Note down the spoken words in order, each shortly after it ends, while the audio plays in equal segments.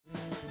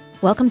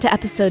Welcome to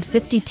episode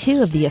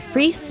 52 of the A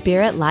Free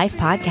Spirit Life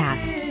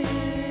podcast.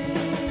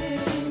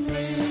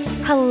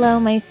 Hello,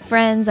 my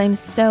friends. I'm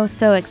so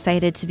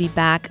excited to be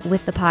back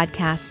with the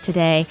podcast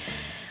today.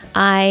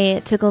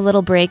 I took a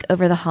little break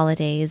over the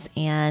holidays,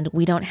 and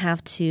we don't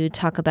have to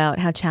talk about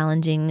how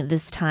challenging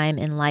this time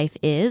in life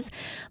is,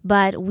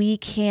 but we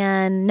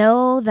can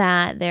know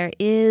that there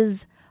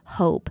is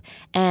hope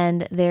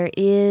and there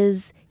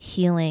is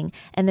healing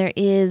and there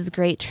is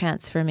great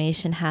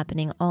transformation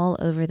happening all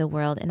over the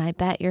world. And I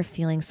bet you're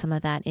feeling some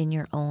of that in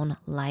your own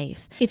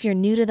life. If you're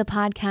new to the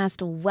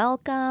podcast,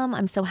 welcome.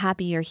 I'm so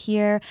happy you're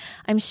here.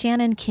 I'm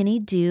Shannon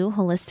Kinney-Dew,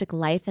 holistic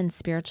life and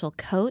spiritual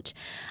coach.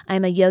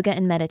 I'm a yoga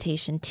and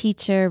meditation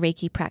teacher,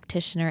 Reiki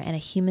practitioner, and a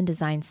human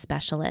design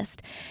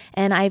specialist.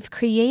 And I've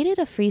created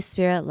A Free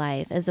Spirit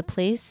Life as a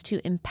place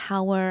to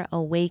empower,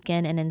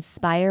 awaken, and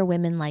inspire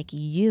women like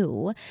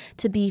you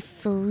to be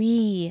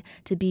free,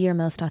 to be your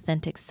most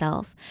authentic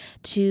self,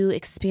 to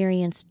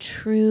experience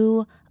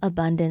true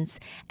abundance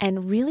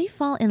and really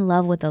fall in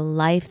love with the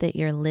life that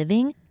you're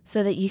living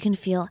so that you can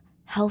feel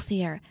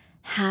healthier,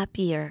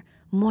 happier,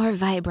 more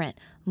vibrant,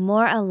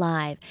 more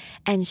alive,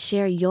 and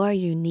share your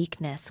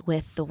uniqueness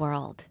with the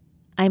world.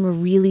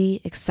 I'm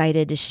really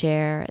excited to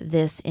share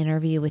this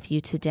interview with you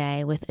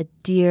today with a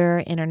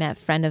dear internet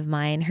friend of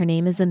mine. Her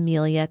name is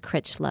Amelia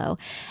Critchlow,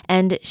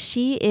 and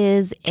she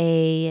is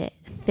a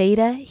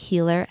Theta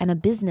healer and a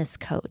business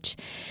coach.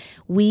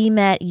 We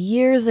met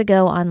years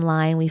ago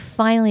online. We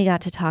finally got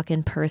to talk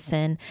in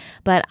person,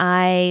 but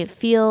I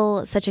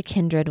feel such a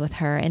kindred with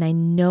her, and I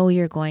know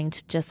you're going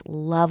to just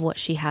love what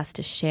she has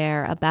to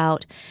share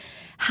about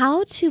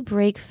how to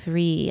break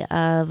free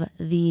of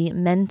the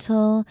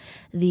mental,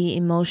 the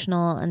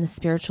emotional, and the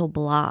spiritual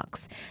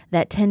blocks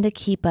that tend to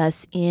keep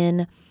us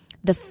in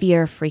the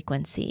fear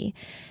frequency.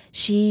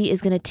 She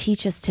is going to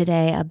teach us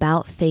today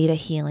about Theta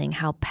healing,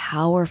 how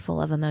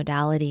powerful of a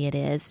modality it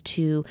is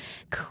to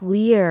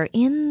clear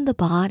in the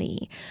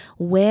body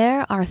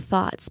where our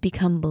thoughts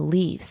become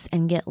beliefs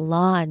and get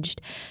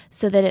lodged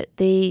so that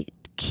they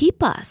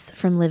keep us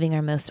from living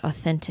our most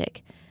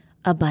authentic,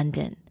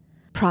 abundant,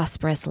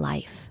 prosperous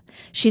life.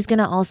 She's going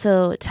to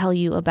also tell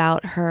you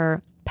about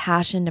her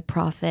Passion to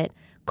Profit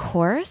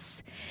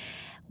course,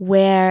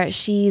 where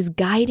she's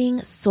guiding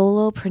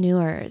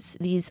solopreneurs,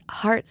 these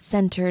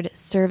heart-centered,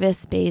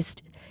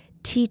 service-based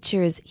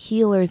teachers,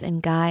 healers,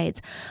 and guides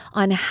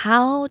on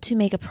how to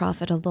make a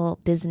profitable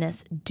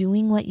business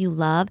doing what you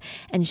love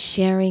and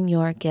sharing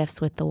your gifts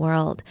with the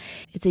world.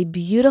 It's a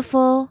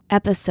beautiful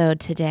episode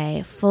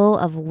today, full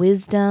of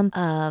wisdom,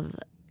 of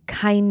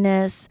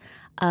kindness,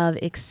 of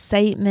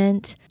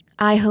excitement.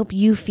 I hope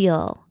you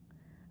feel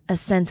a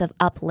sense of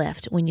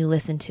uplift when you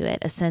listen to it,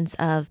 a sense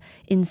of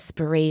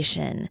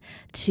inspiration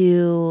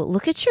to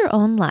look at your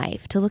own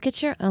life, to look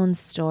at your own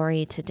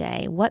story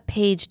today. What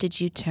page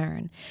did you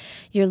turn?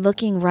 You're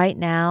looking right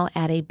now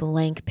at a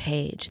blank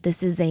page.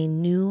 This is a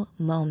new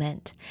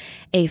moment,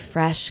 a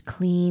fresh,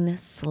 clean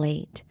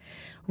slate.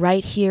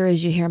 Right here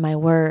as you hear my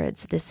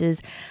words, this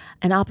is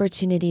an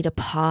opportunity to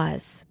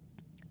pause,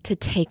 to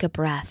take a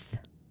breath,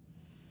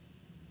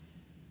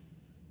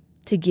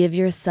 to give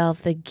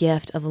yourself the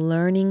gift of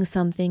learning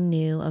something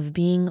new, of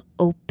being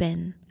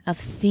open, of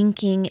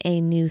thinking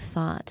a new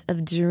thought,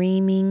 of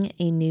dreaming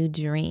a new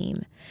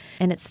dream.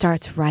 And it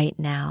starts right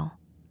now.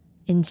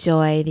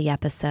 Enjoy the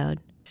episode.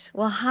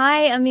 Well,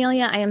 hi,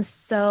 Amelia. I am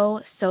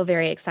so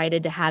very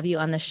excited to have you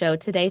on the show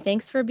today.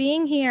 Thanks for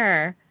being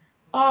here.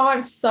 Oh,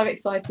 I'm so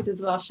excited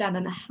as well,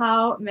 Shannon.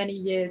 How many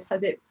years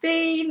has it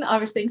been? I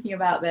was thinking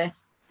about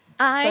this.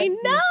 I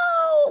know.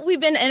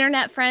 We've been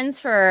internet friends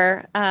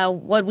for,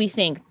 what we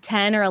think,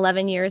 10 or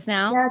 11 years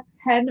now? Yeah,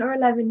 10 or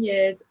 11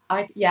 years.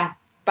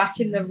 Back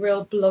in the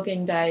real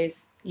blogging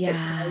days.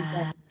 Yes,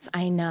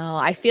 I know.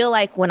 I feel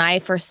like when I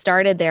first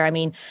started there, I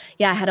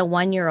had a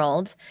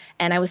 1-year-old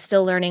and I was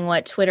still learning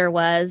what Twitter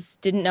was,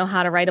 didn't know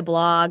how to write a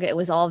blog. It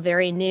was all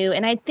very new.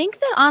 And I think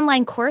that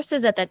online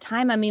courses at that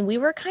time, we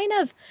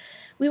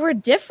were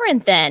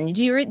different then.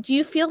 Do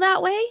you feel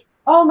that way?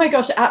 Oh my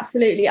gosh,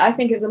 absolutely. I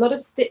think it's a lot of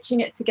stitching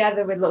it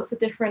together with lots of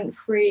different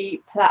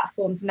free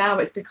platforms. Now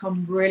it's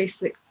become really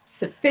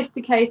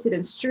sophisticated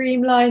and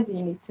streamlined, and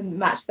you need to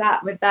match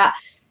that with that.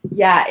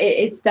 Yeah,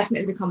 it's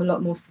definitely become a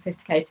lot more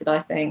sophisticated,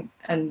 I think,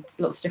 and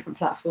lots of different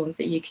platforms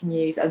that you can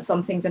use. And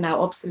some things are now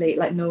obsolete,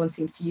 like no one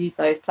seems to use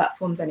those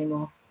platforms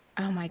anymore.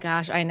 Oh my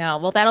gosh, I know.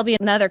 Well, that'll be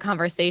another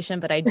conversation,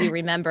 but I do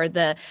remember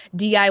the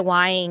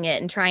DIYing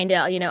it and trying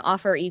to,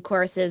 offer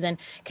e-courses and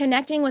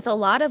connecting with a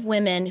lot of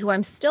women who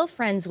I'm still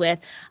friends with.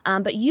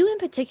 But you in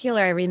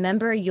particular, I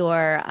remember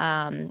your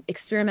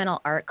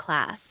experimental art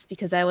class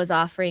because I was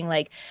offering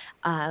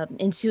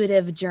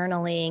intuitive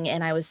journaling,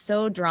 and I was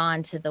so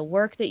drawn to the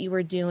work that you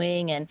were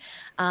doing, and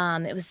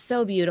it was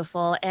so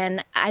beautiful.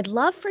 And I'd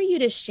love for you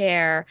to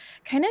share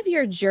kind of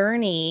your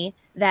journey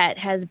that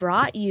has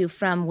brought you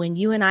from when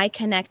you and I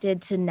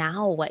connected to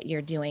now what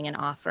you're doing and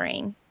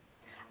offering.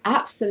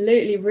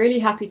 Absolutely. Really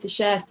happy to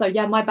share. So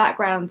yeah, my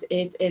background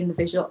is in the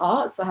visual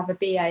arts. So I have a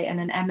BA and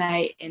an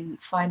MA in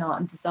fine art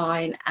and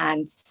design.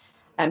 And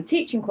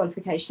teaching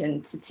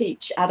qualification to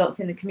teach adults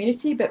in the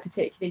community, but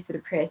particularly sort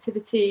of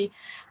creativity.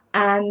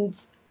 And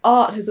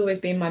art has always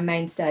been my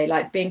mainstay,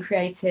 like being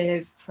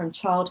creative from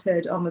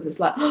childhood onwards. It's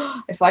like,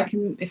 oh, if I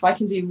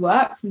can do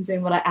work from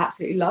doing what I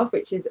absolutely love,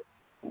 which is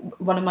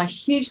one of my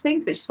huge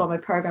things, which is why my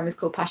program is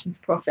called Passion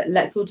to Profit.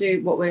 Let's all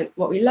do what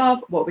we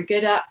love, what we're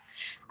good at.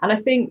 And I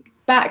think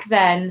back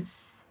then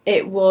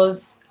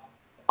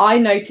I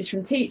noticed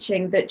from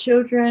teaching that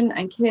children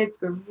and kids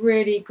were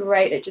really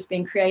great at just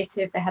being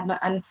creative.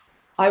 And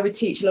I would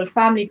teach a lot of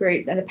family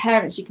groups, and the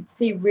parents, you could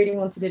see, really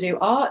wanted to do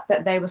art,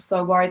 but they were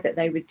so worried that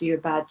they would do a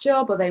bad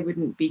job, or they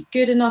wouldn't be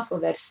good enough, or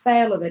they'd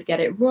fail, or they'd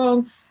get it wrong.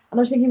 And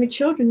I was thinking, with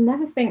children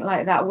never think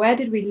like that. Where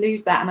did we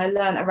lose that? And I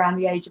learned around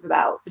the age of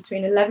about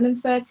between 11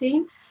 and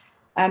 13.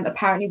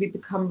 Apparently we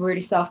become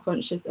really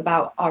self-conscious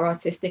about our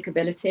artistic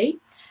ability.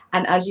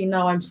 And as you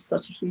know, I'm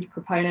such a huge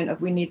proponent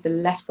of, we need the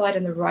left side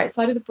and the right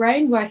side of the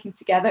brain working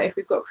together. If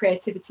we've got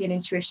creativity and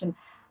intuition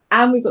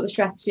and we've got the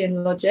strategy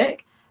and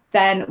logic,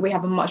 then we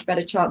have a much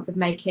better chance of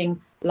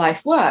making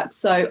life work.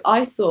 So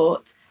I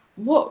thought,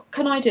 what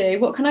can I do?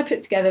 What can I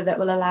put together that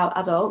will allow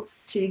adults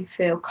to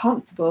feel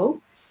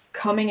comfortable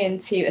coming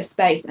into a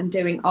space and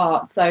doing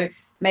art? So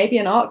maybe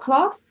an art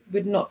class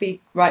would not be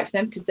right for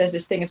them, because there's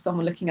this thing of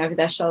someone looking over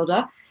their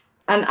shoulder.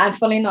 And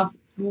funnily enough,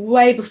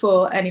 way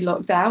before any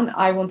lockdown,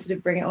 I wanted to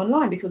bring it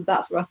online, because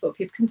that's where I thought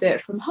people can do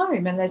it from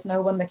home and there's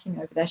no one looking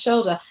over their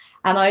shoulder.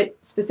 And I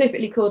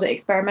specifically called it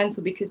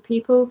experimental, because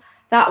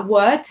that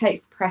word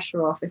takes the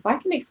pressure off. If I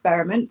can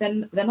experiment,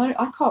 then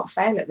I can't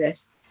fail at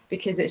this,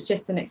 because it's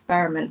just an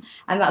experiment.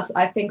 And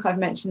I think I've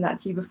mentioned that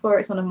to you before.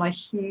 It's one of my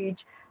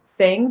huge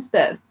things,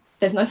 that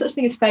there's no such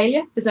thing as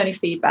failure, there's only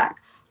feedback.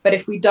 But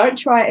if we don't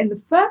try it in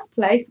the first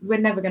place, we're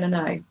never going to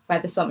know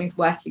whether something's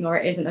working or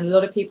it isn't. And a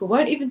lot of people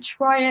won't even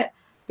try it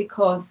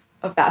because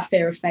of that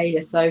fear of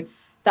failure. So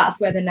that's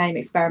where the name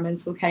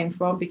experimental came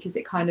from, because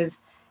it kind of,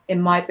 in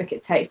my book,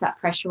 it takes that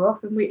pressure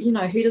off. And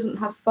who doesn't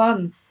have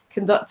fun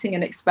conducting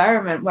an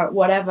experiment,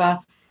 whatever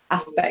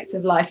aspect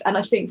of life? And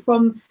I think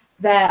from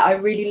there, I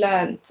really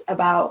learned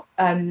about,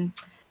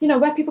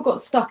 where people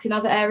got stuck in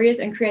other areas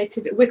and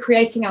creativity. We're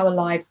creating our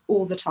lives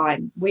all the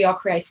time. We are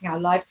creating our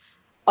lives.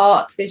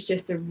 Art is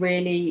just a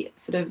really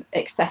sort of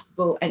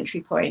accessible entry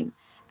point.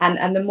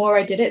 And the more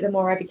I did it, the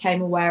more I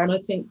became aware. And I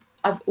think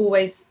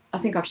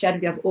I've shared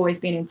with you, I've always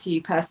been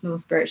into personal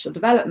spiritual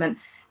development.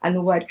 And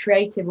the word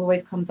creative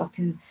always comes up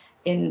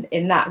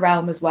in that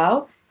realm as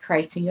well.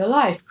 Creating your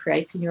life,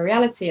 creating your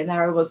reality. And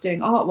there I was doing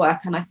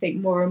artwork. And I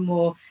think more and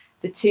more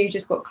the two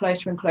just got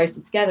closer and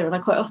closer together. And I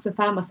quite often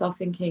found myself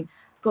thinking,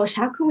 gosh,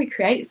 how can we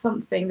create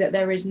something that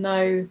there's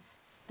no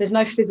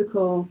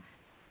physical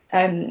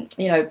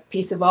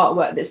piece of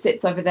artwork that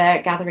sits over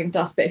there gathering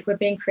dust? But if we're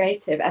being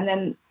creative, and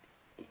then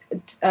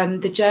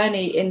the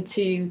journey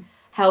into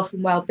health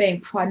and well-being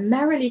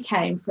primarily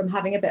came from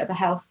having a bit of a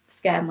health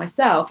scare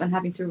myself, and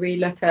having to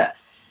relook at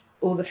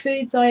all the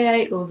foods I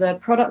ate, all the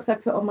products I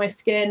put on my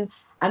skin.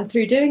 And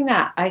through doing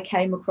that, I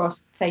came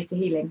across Theta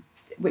healing,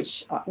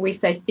 which we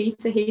say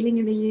Theta healing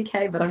in the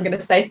UK, but I'm going to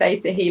say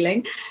Theta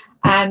healing.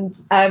 And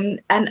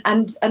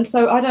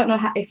so I don't know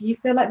if you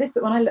feel like this,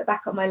 but when I look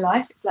back at my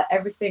life, it's like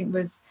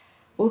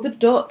all the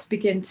dots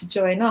begin to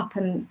join up.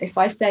 And if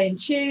I stay in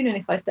tune, and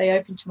if I stay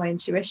open to my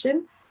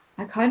intuition,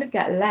 I kind of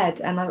get led,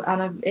 and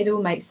it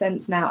all makes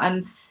sense now.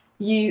 And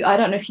I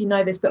don't know if you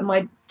know this, but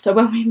so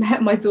when we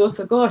met, my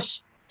daughter,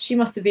 gosh, she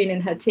must have been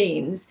in her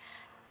teens,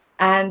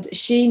 and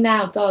she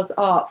now does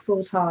art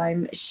full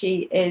time.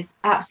 She is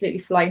absolutely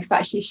flying. In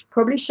fact, she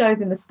probably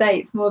shows in the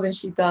States more than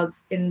she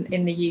does in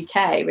the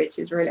UK, which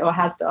is really, or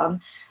has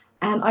done.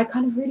 And I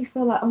kind of really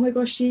feel like, oh my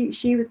gosh,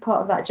 she was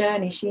part of that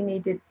journey. She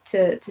needed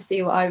to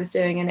see what I was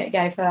doing, and it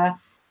gave her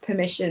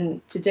permission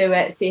to do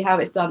it, see how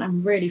it's done,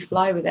 and really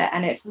fly with it.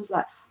 And it feels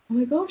like, oh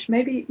my gosh,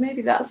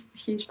 maybe that's a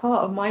huge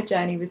part of my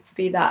journey, was to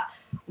be that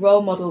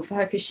role model for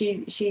her, because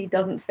she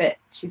doesn't fit.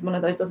 She's one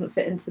of those doesn't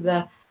fit into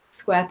the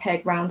square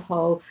peg round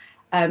hole.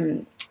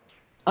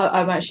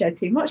 I won't share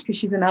too much because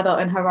she's an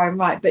adult in her own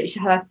right, but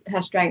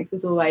her strength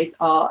was always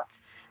art.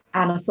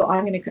 And I thought,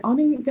 I'm going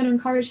to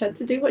encourage her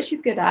to do what she's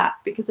good at,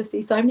 because I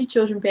see so many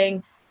children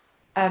being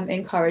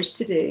encouraged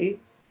to do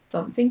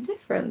something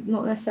different,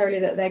 not necessarily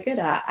that they're good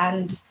at.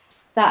 And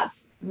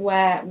that's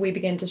where we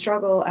begin to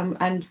struggle,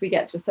 and we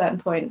get to a certain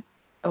point,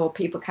 or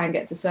people can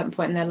get to a certain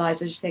point in their lives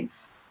where you just think,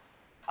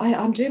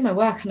 I'm doing my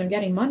work and I'm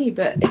getting money,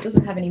 but it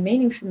doesn't have any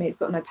meaning for me. It's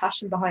got no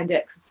passion behind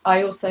it. Because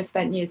I also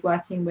spent years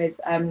working with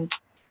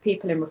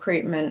people in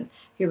recruitment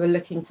who were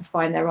looking to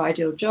find their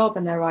ideal job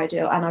and I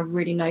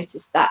really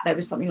noticed that there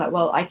was something like,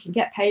 well, I can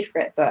get paid for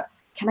it, but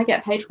can I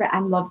get paid for it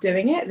and love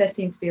doing it? There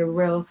seemed to be a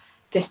real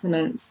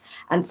dissonance.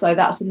 And so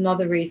that's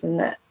another reason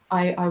that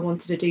I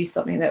wanted to do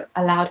something that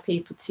allowed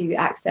people to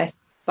access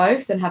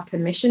both and have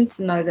permission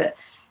to know that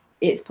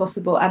it's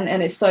possible. And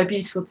it's so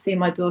beautiful to see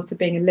my daughter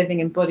being a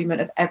living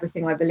embodiment of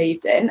everything I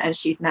believed in, and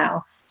she's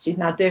now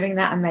doing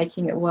that and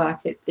making it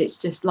work. It's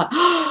just like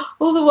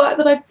all the work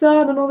that I've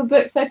done, and all the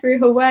books I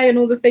threw away, and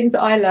all the things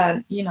that I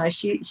learned.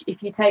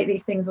 If you take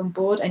these things on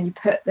board and you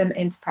put them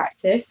into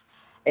practice,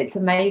 it's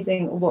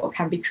amazing what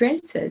can be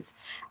created.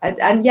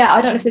 And yeah,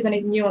 I don't know if there's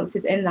any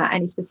nuances in that,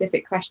 any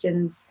specific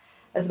questions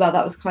as well.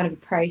 That was kind of a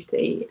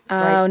précis.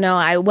 Oh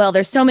no, well,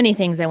 there's so many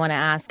things I want to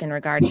ask in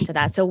regards to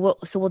that. So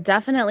we'll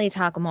definitely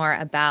talk more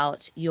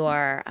about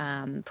your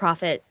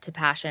profit to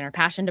passion or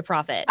passion to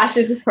profit.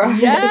 Ashes Pride.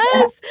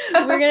 Yes,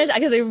 we're gonna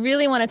because I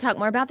really want to talk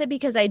more about that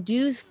because I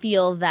do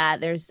feel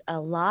that there's a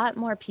lot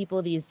more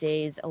people these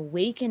days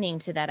awakening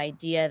to that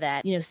idea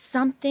that, you know,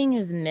 something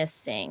is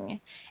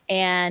missing.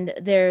 And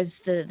there's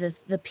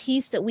the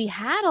piece that we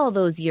had all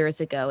those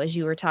years ago, as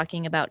you were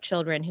talking about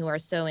children who are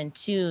so in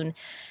tune,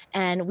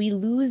 and we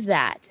lose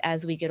that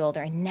as we get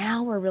older. And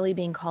now we're really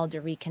being called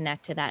to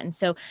reconnect to that. And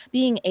so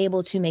being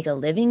able to make a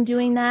living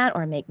doing that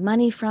or make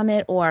money from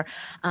it or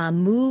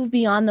move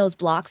beyond those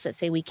blocks that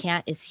say we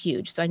can't is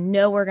huge. So I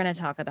know we're going to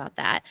talk about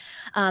that.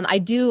 I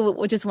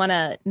do just want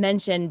to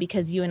mention,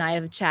 because you and I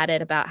have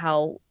chatted about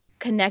how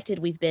connected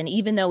we've been,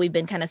 even though we've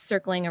been kind of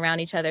circling around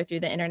each other through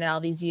the internet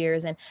all these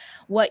years. And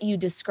what you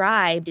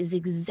described is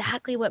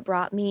exactly what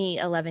brought me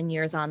 11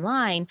 years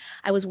online.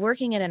 I was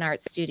working at an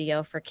art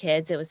studio for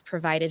kids. It was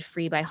provided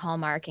free by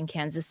Hallmark in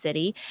Kansas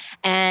City.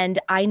 And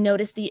I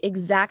noticed the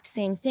exact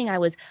same thing. I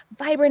was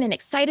vibrant and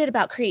excited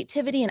about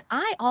creativity. And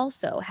I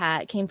also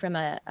came from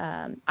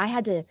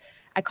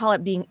I call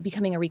it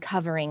becoming a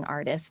recovering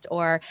artist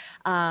or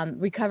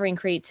recovering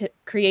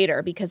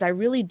creator, because I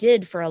really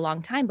did for a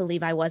long time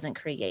believe I wasn't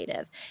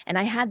creative. And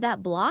I had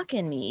that block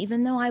in me,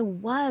 even though I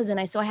was.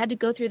 So I had to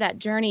go through that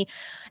journey.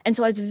 And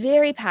so I was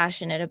very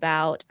passionate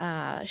about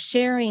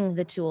sharing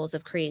the tools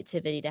of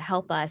creativity to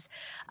help us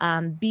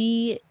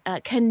be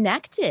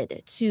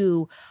connected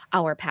to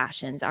our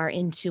passions, our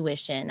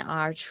intuition,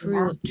 our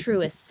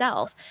truest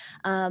self.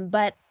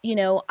 But, you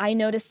know, I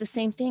noticed the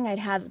same thing. I'd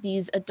have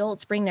these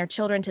adults bring their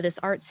children to this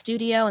art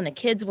studio and the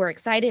kids were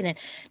excited and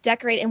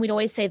decorate. And we'd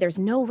always say, there's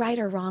no right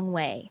or wrong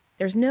way.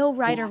 There's no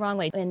right or wrong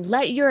way, and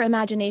let your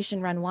imagination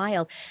run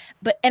wild.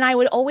 And I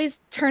would always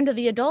turn to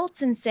the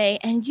adults and say,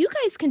 and you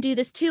guys can do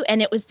this too.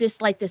 And it was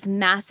just like this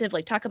massive,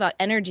 like, talk about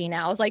energy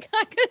now. I was like,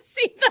 I could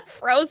see the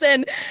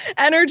frozen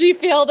energy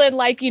field and,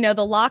 like, you know,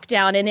 the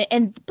lockdown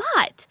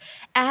but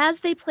as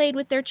they played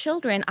with their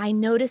children, I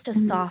noticed a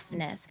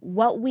softness.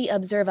 What we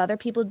observe other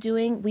people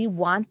doing, we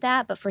want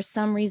that, but for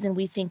some reason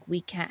we think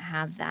we can't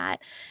have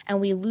that. And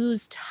we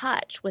lose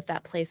touch with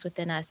that place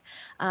within us.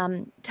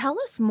 Tell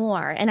us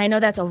more. And I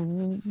know that's a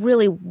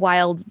really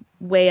wild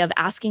way of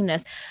asking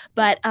this,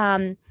 but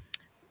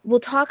we'll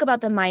talk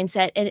about the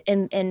mindset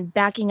and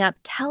backing up.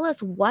 Tell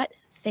us what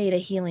Theta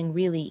healing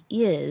really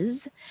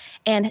is,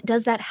 and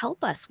does that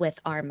help us with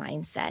our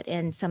mindset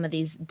and some of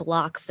these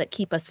blocks that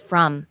keep us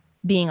from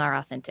being our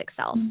authentic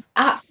self?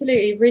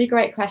 Absolutely, really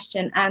great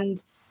question.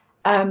 And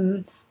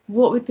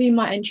what would be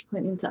my entry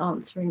point into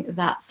answering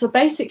that? So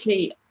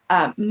basically,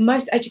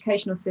 most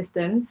educational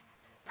systems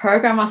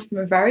program us from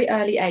a very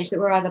early age that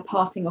we're either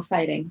passing or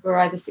failing, we're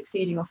either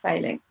succeeding or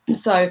failing.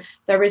 So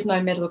there is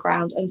no middle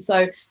ground. And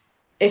so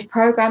if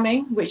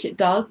programming, which it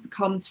does,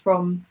 comes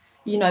from,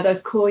 you know,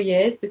 those core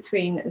years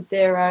between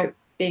 0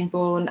 being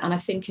born and I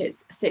think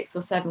it's 6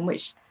 or 7,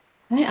 which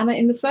and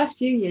in the first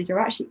few years you're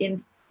actually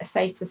in a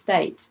theta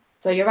state,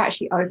 so you're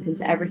actually open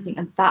to everything,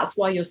 and that's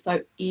why you're so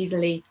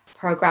easily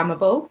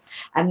programmable.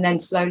 And then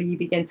slowly you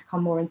begin to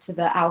come more into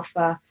the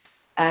alpha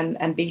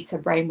and beta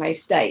brainwave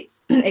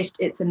states.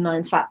 It's a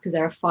known fact because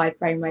there are 5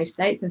 brainwave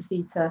states, and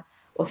theta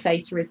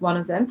is one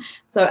of them.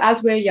 So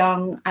as we're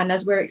young and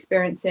as we're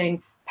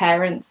experiencing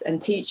parents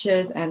and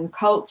teachers and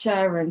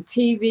culture and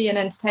TV and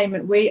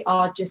entertainment, we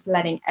are just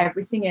letting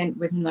everything in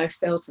with no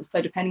filter.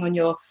 So depending on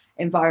your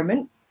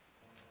environment,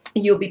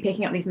 you'll be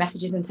picking up these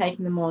messages and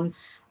taking them on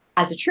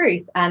as a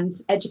truth. And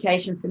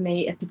education for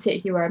me,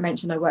 particularly where I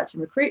mentioned I worked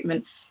in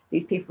recruitment,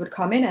 these people would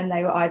come in and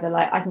they were either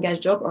like, I can get a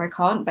job or I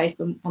can't,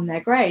 based on their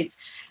grades.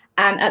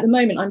 And at the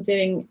moment I'm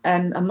doing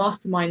a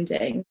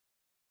masterminding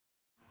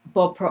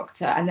Bob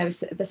Proctor, and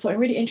there's something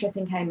really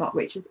interesting came up,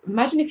 which is,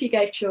 imagine if you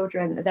gave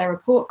children their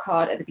report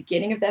card at the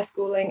beginning of their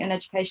schooling and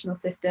educational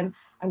system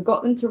and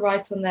got them to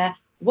write on there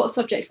what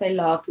subjects they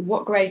loved,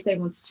 what grades they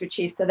wanted to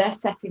achieve. So they're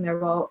setting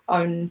their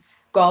own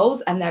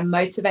goals and they're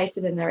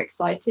motivated and they're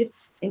excited.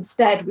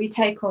 Instead, we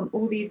take on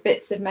all these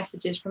bits of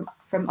messages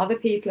from other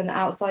people in the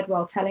outside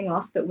world telling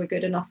us that we're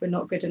good enough, we're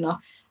not good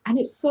enough. And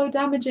it's so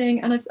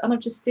damaging. And I've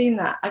just seen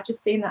that. I've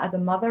just seen that as a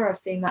mother. I've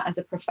seen that as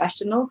a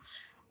professional.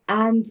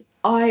 And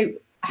I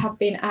have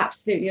been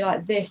absolutely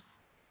like, this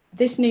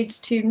needs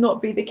to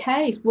not be the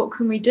case. What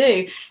can we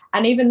do?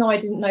 And even though I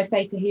didn't know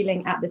theta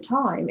healing at the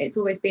time, it's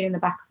always been in the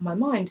back of my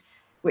mind,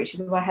 which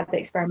is why I had the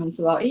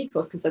experimental art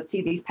course, because I'd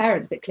see these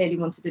parents that clearly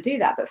wanted to do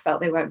that but felt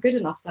they weren't good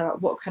enough. So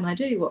what can I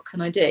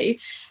do?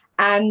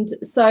 And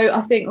so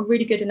I think a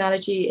really good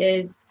analogy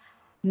is,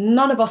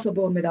 none of us are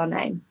born with our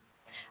name,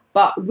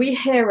 but we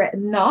hear it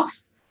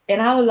enough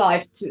in our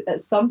lives to,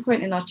 at some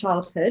point in our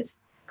childhood,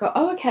 go,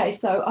 oh, okay,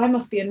 so I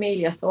must be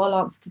Amelia, so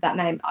I'll answer to that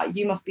name. I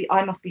must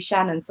be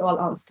Shannon, so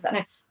I'll answer to that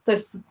name. So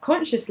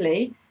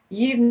subconsciously,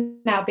 you've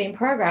now been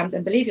programmed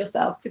and believe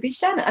yourself to be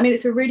Shannon. I mean,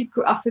 it's for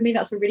me,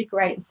 that's a really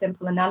great and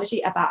simple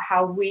analogy about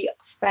how we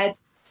fed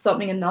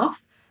something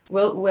enough,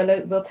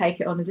 we'll take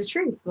it on as a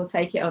truth. We'll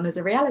take it on as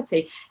a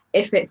reality.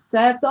 If it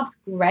serves us,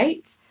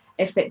 great.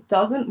 If it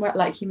doesn't,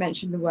 like you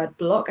mentioned the word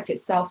block, if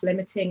it's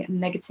self-limiting,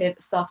 negative,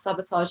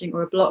 self-sabotaging,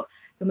 or a block,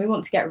 then we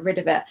want to get rid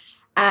of it.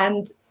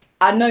 And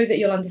I know that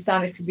you'll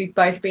understand this because we've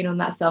both been on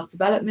that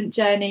self-development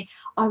journey.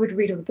 I would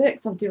read all the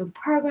books, I'd do all the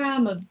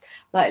program, I'd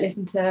like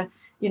listen to,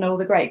 you know, all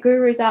the great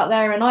gurus out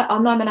there. And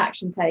I'm an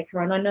action taker,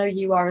 and I know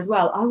you are as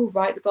well. I will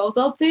write the goals,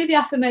 I'll do the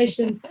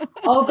affirmations,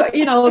 I'll go,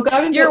 you know, I'll go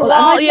and do your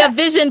wall. You have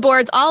vision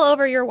boards all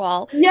over your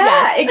wall.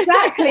 Yeah, yes.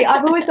 Exactly.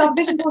 I've always done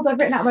vision boards. I've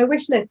written out my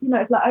wish list. You know,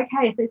 it's like,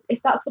 okay,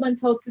 if that's what I'm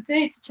told to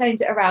do to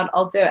change it around,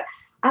 I'll do it.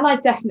 And I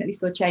definitely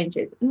saw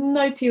changes.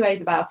 No two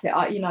ways about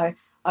it. You know,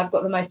 I've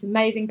got the most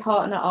amazing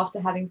partner after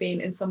having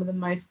been in some of the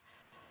most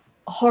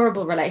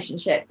horrible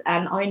relationships,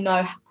 and I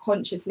know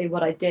consciously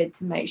what I did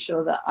to make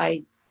sure that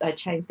I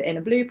changed the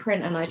inner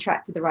blueprint and I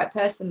attracted the right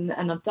person,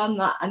 and I've done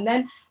that. And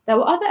then there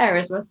were other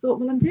areas where I thought,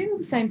 well, I'm doing all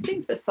the same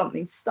things, but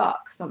something's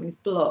stuck, something's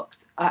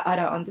blocked. I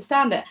don't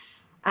understand it.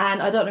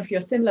 And I don't know if you're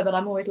similar, but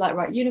I'm always like,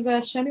 right,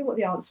 universe, show me what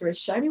the answer is,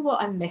 show me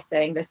what I'm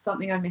missing. There's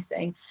something I'm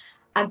missing.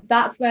 And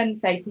that's when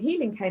Theta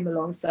Healing came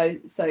along. So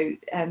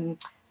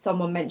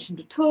someone mentioned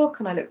a talk,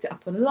 and I looked it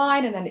up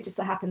online, and then it just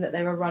so happened that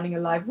they were running a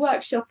live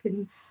workshop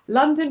in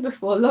London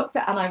before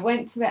lockdown, and I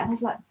went to it, and I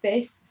was like,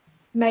 this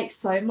makes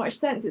so much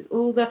sense. It's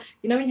all the,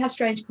 you know, when you have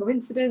strange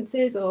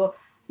coincidences, or,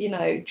 you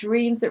know,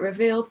 dreams that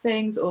reveal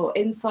things, or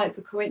insights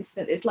or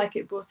coincidence, it's like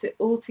it brought it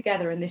all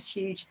together in this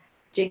huge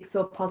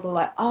jigsaw puzzle.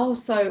 Like, oh,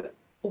 so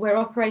we're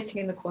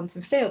operating in the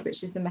quantum field,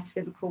 which is the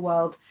metaphysical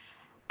world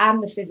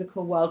and the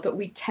physical world, but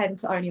we tend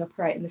to only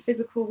operate in the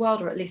physical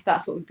world, or at least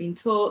that's what we've been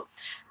taught.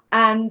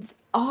 And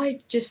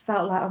I just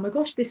felt like, oh my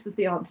gosh, this was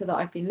the answer that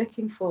I've been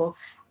looking for.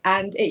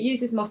 And it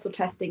uses muscle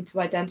testing to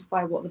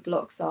identify what the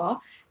blocks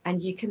are,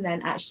 and you can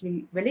then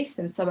actually release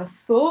them. So a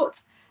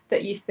thought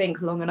that you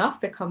think long enough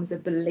becomes a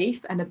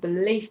belief, and a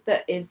belief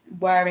that is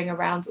whirring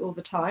around all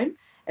the time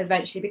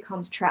eventually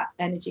becomes trapped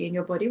energy in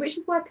your body, which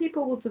is why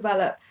people will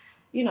develop,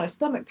 you know,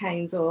 stomach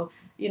pains, or,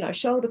 you know,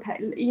 shoulder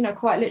pain, you know,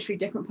 quite literally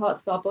different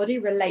parts of our body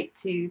relate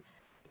to,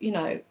 you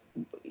know,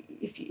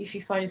 if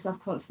you find yourself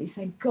constantly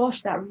saying,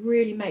 gosh, that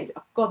really makes,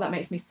 oh God, that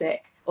makes me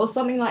sick, or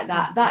something like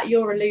that, that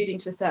you're alluding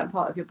to a certain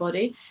part of your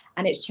body,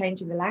 and it's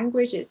changing the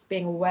language, it's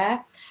being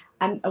aware.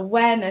 And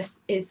awareness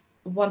is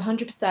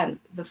 100%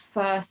 the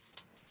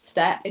first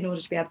step in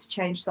order to be able to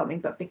change something.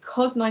 But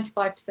because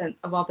 95%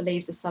 of our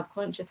beliefs are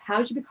subconscious,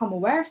 how do you become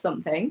aware of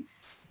something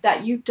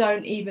that you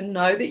don't even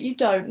know that you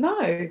don't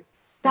know?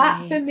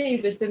 That for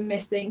me was the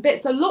missing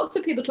bit. So lots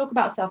of people talk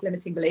about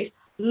self-limiting beliefs,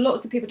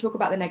 lots of people talk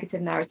about the negative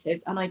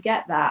narratives, and I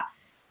get that.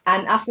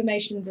 And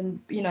affirmations,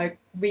 and, you know,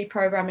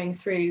 reprogramming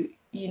through,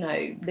 you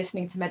know,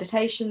 listening to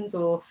meditations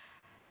or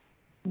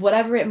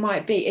whatever it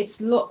might be,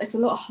 it's a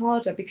lot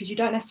harder, because you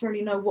don't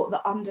necessarily know what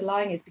the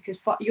underlying is, because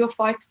your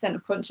 5%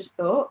 of conscious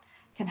thought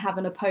can have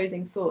an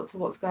opposing thought to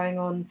what's going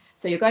on.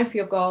 So you're going for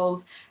your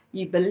goals,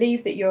 you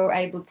believe that you're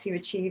able to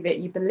achieve it,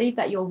 you believe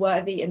that you're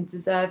worthy and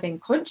deserving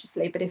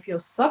consciously, but if your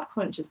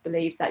subconscious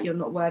believes that you're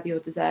not worthy or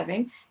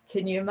deserving,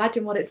 can you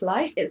imagine what it's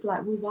like? It's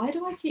like, well, why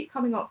do I keep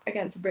coming up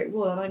against a brick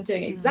wall, and I'm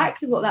doing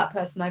exactly what that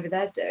person over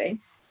there's doing,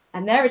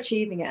 and they're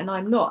achieving it and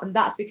I'm not? And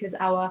that's because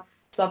our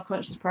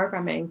subconscious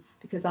programming,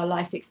 because our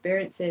life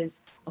experiences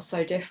are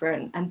so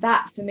different. And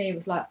that for me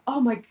was like, oh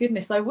my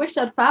goodness, I wish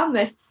I'd found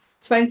this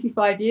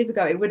 25 years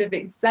ago. It would have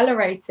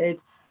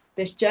accelerated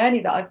this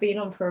journey that I've been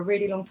on for a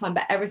really long time.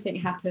 But everything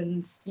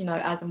happens, you know,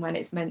 as and when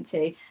it's meant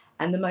to.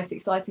 And the most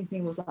exciting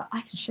thing was like,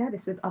 I can share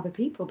this with other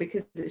people,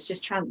 because it's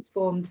just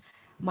transformed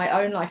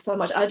my own life so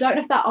much. I don't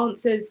know if that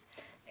answers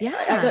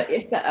I don't know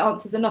if that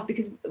answers enough,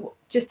 because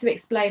just to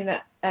explain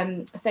that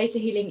Theta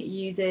Healing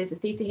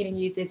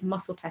uses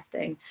muscle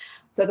testing.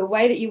 So the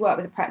way that you work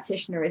with a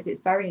practitioner is it's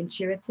very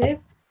intuitive,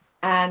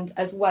 and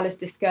as well as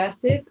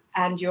discursive,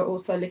 and you're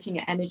also looking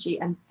at energy,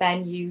 and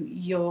then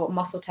you're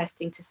muscle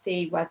testing to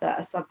see whether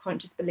a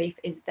subconscious belief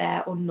is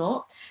there or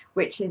not,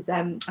 which is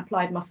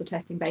applied muscle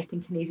testing based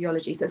in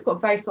kinesiology. So it's got a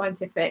very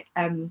scientific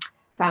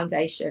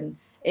foundation.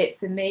 It,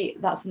 for me,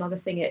 that's another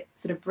thing, it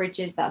sort of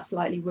bridges that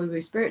slightly woo-woo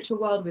spiritual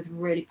world with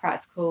really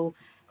practical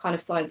kind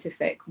of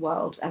scientific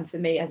world. And for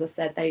me, as I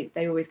said,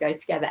 they always go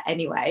together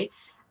anyway.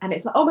 And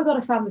it's like, oh my God,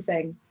 I found the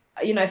thing.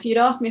 You know, if you'd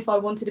asked me if I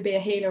wanted to be a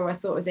healer or I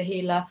thought I was a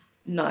healer,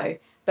 no.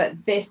 But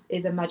this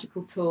is a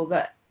magical tool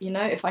that, you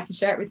know, if I can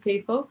share it with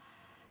people,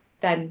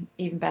 then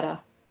even better.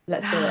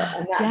 Let's do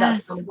it. And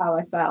that's kind of how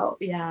I felt.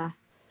 Yeah.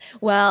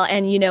 Well,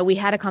 and, you know, we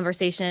had a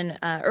conversation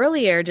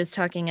earlier just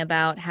talking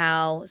about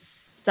how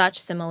such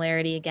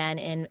similarity again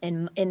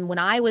in when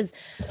I was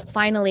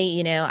finally,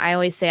 you know, I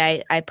always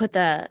say I put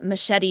the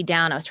machete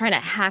down. I was trying to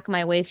hack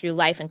my way through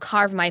life and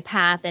carve my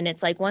path. And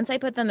it's like, once I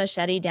put the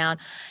machete down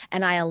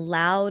and I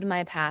allowed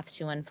my path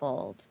to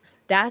unfold,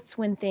 that's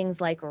when things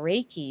like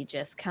Reiki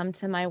just come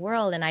to my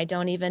world and I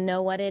don't even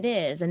know what it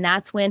is. And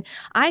that's when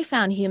I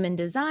found human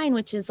design,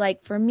 which is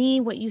like, for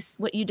me, what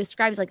you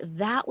described is like,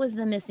 that was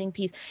the missing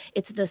piece.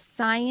 It's the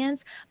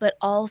science, but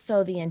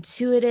also the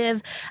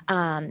intuitive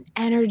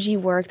energy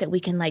work that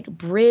we can like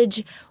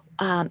bridge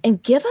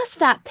and give us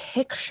that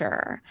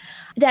picture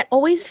that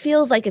always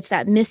feels like it's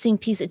that missing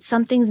piece. It's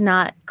something's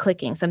not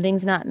clicking,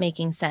 something's not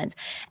making sense.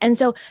 And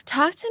so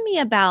talk to me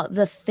about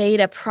the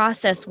theta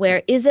process.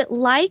 Where is it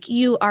like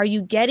are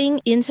you getting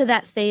into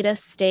that theta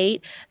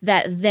state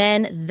that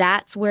then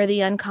that's where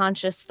the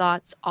unconscious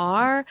thoughts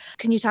are?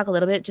 Can you talk a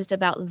little bit just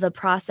about the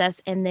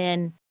process, and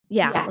then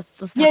let's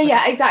talk about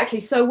yeah, exactly.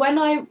 So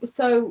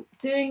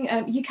doing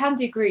you can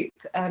do group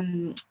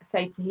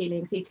theta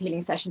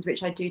healing sessions,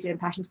 which I do in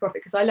Passion to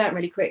Profit, because I learned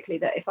really quickly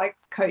that if I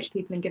coach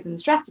people and give them the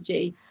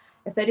strategy,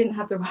 if they didn't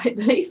have the right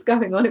beliefs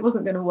going on, it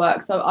wasn't going to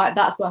work. So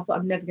that's why I thought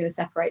I'm never going to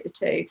separate the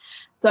two.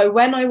 So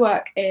when I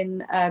work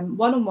in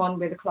one-on-one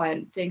with a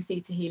client doing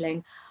theta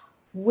healing,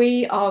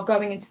 we are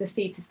going into the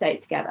theta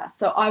state together.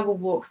 So I will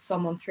walk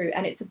someone through,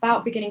 and it's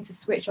about beginning to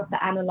switch off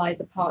the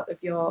analyzer part of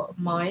your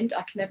mind.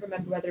 I can never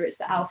remember whether it's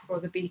the alpha or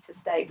the beta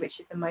state,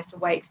 which is the most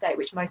awake state,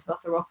 which most of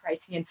us are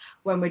operating in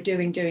when we're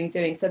doing.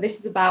 So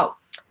this is about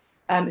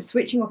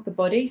switching off the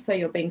body. So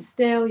you're being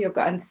still,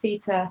 and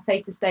theta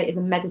state is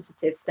a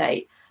meditative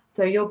state.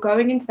 So you're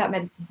going into that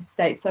meditative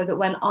state so that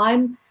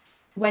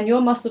when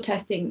you're muscle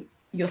testing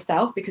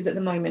yourself, because at the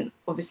moment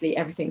obviously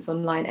everything's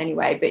online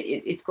anyway, but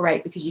it's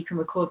great because you can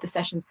record the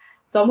sessions.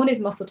 Someone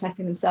is muscle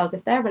testing themselves.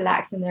 If they're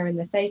relaxed and they're in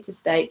the theta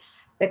state,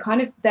 they're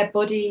kind of, their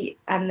body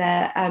and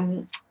their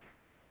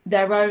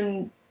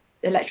own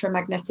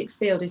electromagnetic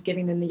field is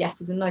giving them the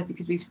yeses and nos,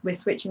 because we're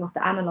switching off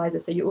the analyzer.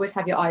 So you always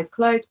have your eyes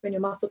closed when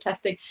you're muscle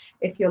testing.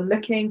 If you're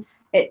looking,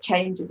 it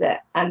changes it.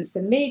 And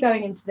for me,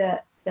 going into the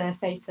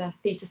theta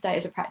state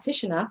as a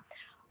practitioner,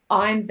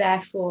 I'm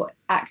therefore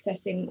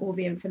accessing all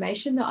the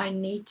information that I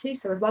need to.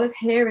 So as well as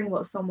hearing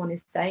what someone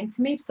is saying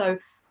to me, so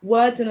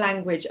words and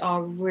language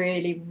are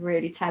really,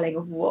 really telling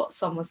of what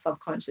someone's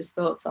subconscious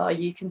thoughts are.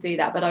 You can do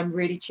that, but I'm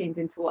really tuned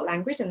into what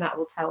language, and that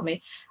will tell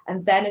me.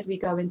 And then as we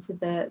go into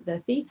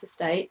the theta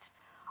state,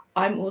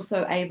 I'm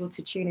also able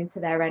to tune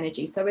into their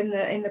energy. So in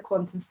the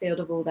quantum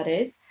field of all that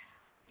is,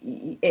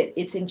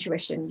 it's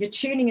intuition. You're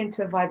tuning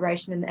into a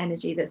vibration and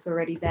energy that's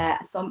already there.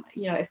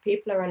 If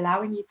people are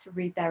allowing you to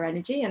read their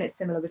energy, and it's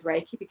similar with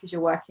Reiki, because you're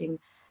working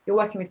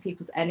with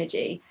people's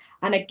energy.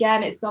 And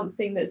again, it's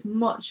something that's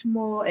much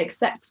more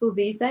acceptable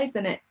these days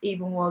than it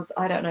even was,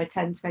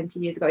 10, 20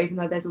 years ago, even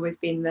though there's always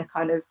been the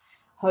kind of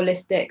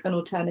holistic and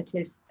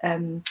alternatives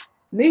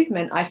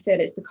movement. I feel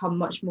it's become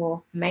much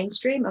more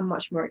mainstream and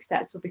much more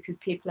acceptable, because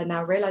people are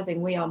now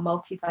realizing we are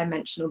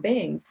multidimensional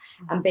beings,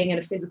 and being in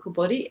a physical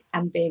body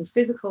and being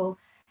physical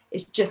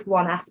is just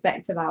one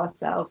aspect of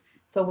ourselves.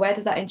 So where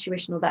does that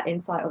intuition or that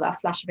insight or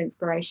that flash of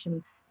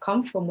inspiration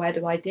come from? Where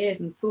do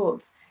ideas and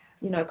thoughts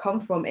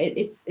come from?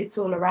 It's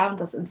all around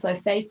us. And so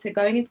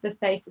going into the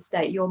theta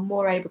state, you're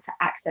more able to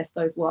access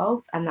those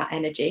worlds and that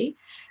energy.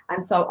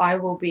 And so I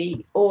will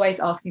be always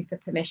asking for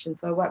permission.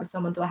 So I work with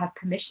someone, do I have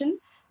permission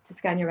to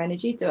scan your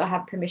energy? Do I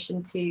have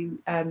permission to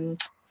and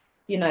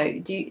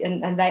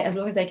they, as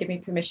long as they give me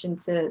permission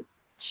to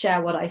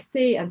share what I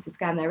see and to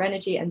scan their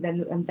energy, and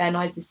then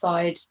I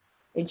decide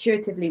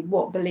intuitively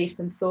what beliefs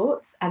and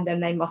thoughts, and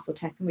then they muscle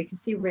test, and we can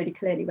see really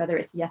clearly whether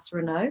it's a yes or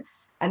a no.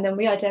 And then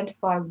we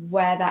identify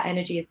where that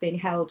energy is being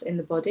held in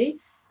the body.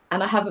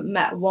 And I haven't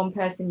met one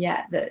person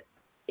yet that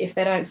if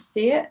they don't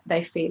see it,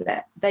 they feel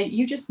it.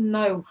 You just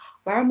know,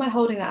 where am I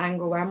holding that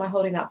anger? Where am I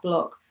holding that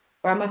block?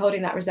 Where am I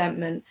holding that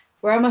resentment?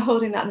 Where am I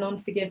holding that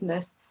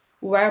non-forgiveness?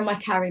 Where am I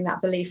carrying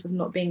that belief of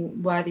not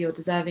being worthy or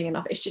deserving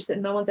enough? It's just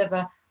that no one's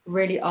ever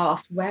really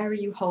asked, where are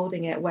you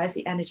holding it? Where's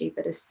the energy?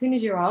 But as soon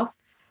as you're asked,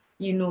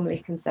 you normally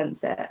can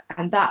sense it.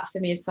 And that for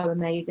me is so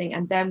amazing.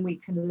 And then we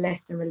can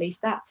lift and release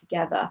that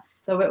together.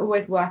 So we're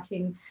always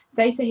working,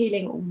 theta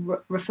healing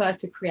refers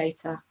to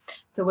creator.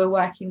 So we're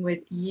working with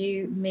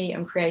you, me,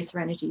 and creator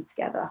energy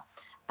together.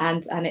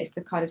 And it's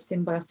the kind of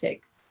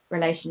symbiotic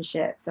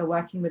relationship. So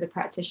working with a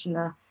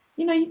practitioner,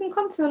 you can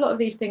come to a lot of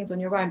these things on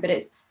your own, but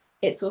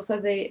it's also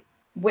the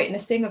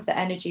witnessing of the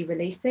energy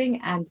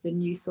releasing and the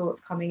new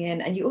thoughts coming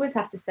in. And you always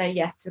have to say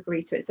yes to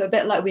agree to it. So a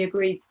bit like we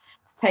agreed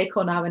to take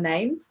on our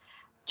names,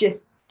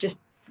 just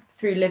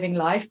through living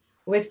life.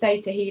 With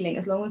theta healing,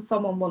 as long as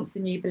someone wants a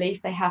new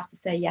belief, they have to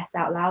say yes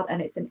out loud,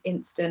 and it's an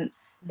instant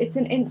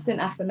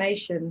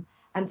affirmation.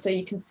 And so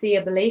you can see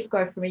a belief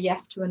go from a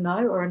yes to a no,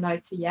 or a no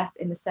to yes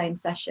in the same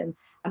session,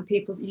 and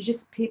people's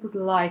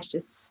lives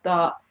just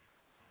start.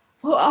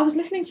 Well, I was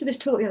listening to this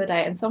talk the other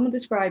day, and someone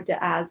described it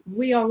as,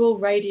 we are all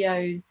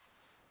we're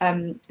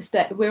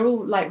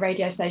all like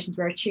radio stations.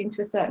 We're attuned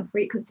to a certain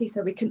frequency,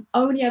 so we can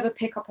only ever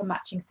pick up a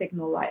matching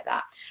signal like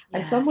that. Yes.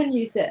 And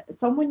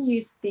someone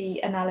used the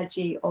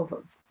analogy of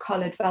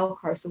colored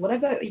Velcro. So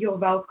whatever your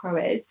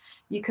Velcro is,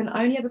 you can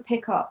only ever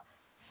pick up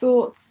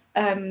thoughts,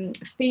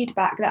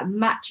 feedback that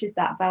matches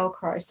that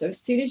Velcro. So as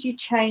soon as you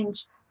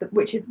change,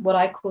 which is what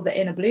I call the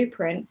inner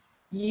blueprint,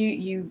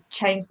 you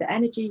change the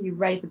energy, you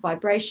raise the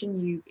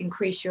vibration, you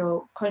increase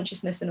your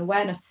consciousness and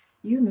awareness,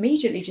 you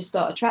immediately just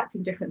start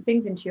attracting different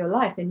things into your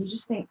life. And you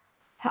just think,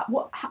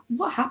 what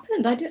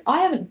happened? I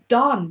haven't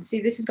done, see,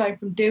 this is going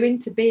from doing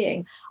to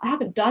being. I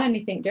haven't done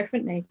anything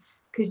differently.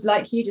 because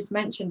like you just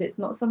mentioned, it's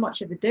not so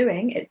much of the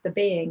doing, it's the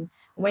being.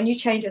 When you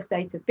change your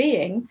state of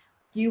being,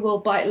 you will,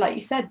 by like you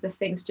said, the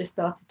things just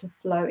started to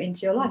flow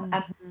into your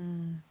life.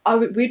 And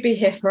we'd be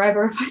here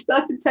forever if I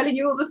started telling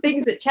you all the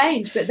things that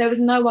changed, but there was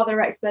no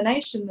other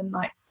explanation than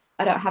like,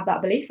 I don't have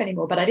that belief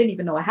anymore, but I didn't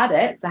even know I had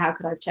it, so how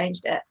could I have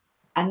changed it?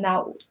 And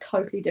now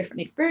totally different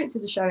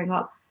experiences are showing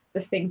up. The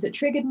things that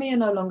triggered me are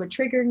no longer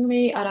triggering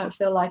me. I don't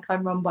feel like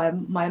I'm run by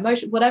my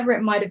emotion, whatever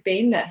it might have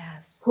been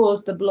that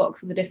caused the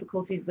blocks and the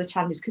difficulties, the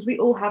challenges, because we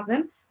all have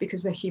them,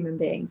 because we're human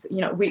beings. You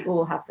know, we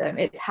all have them.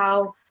 It's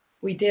how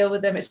we deal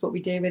with them, it's what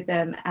we do with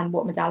them, and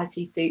what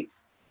modality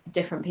suits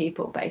different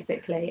people,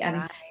 basically.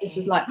 And this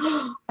was like,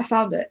 oh, I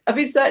found it. I've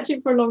been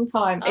searching for a long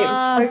time.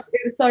 It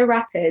was so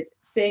rapid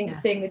seeing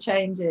the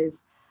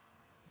changes.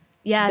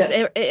 Yes,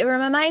 it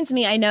reminds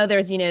me, I know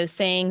there's,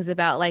 sayings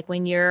about like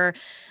when you're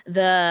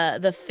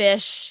the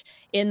fish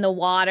in the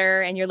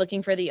water and you're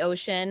looking for the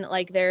ocean,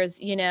 like there's,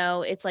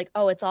 it's like,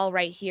 oh, it's all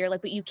right here.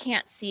 Like, but you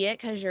can't see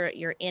it because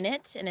you're in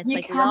it. And it's you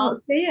like cannot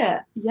see it.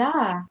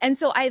 Yeah. And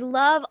so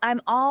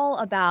I'm all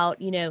about,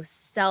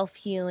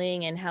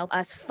 self-healing and help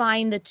us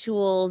find the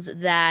tools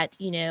that,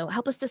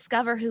 help us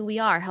discover who we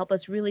are, help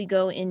us really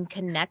go and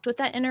connect with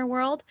that inner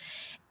world.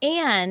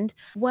 And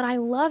what I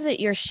love that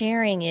you're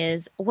sharing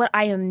is what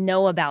I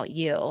know about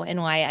you,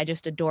 and why I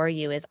just adore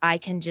you is I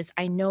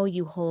know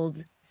you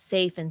hold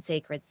safe and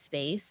sacred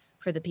space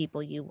for the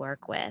people you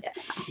work with.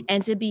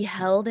 And to be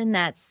held in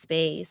that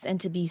space and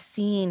to be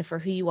seen for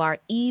who you are,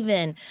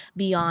 even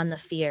beyond the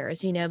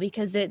fears,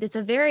 because it's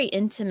a very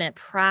intimate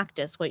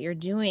practice what you're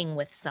doing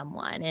with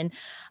someone. And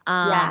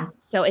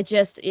so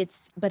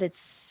it's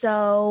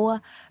so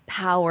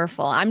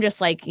powerful. I'm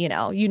just like,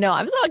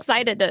 I'm so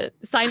excited to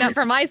sign up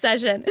for my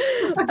session.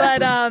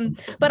 But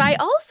I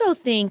also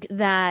think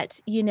that,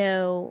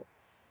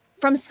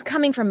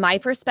 coming from my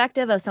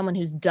perspective of someone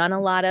who's done a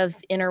lot of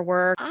inner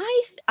work,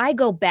 I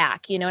go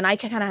back, and I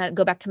can kind of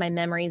go back to my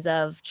memories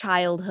of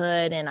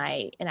childhood, and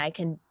I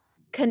can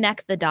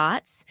connect the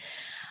dots.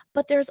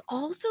 But there's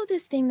also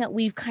this thing that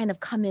we've kind of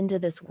come into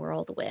this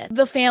world with.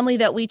 The family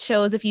that we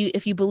chose, if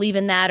you believe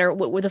in that, or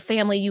what were the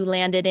family you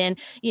landed in,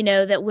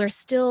 that we're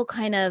still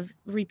kind of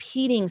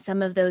repeating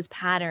some of those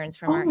patterns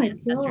from our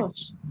ancestors.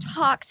 Gosh.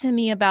 Talk to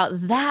me about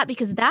that,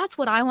 because that's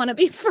what I want to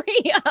be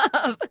free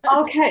of.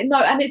 Okay, no,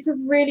 and it's a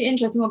really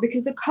interesting one,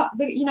 because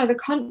the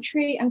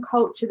country and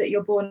culture that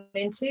you're born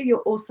into,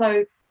 you're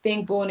also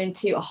being born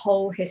into a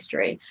whole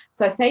history.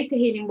 So Theta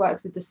healing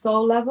works with the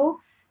soul level,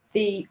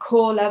 the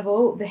core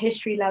level, the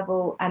history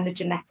level, and the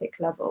genetic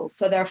level.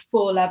 So there are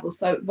 4 levels.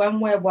 So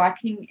when we're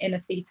working in a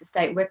Theta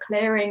state, we're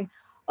clearing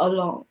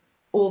along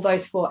all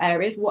those 4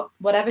 areas,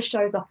 whatever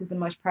shows up as the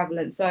most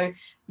prevalent. So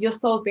your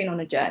soul's been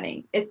on a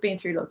journey. It's been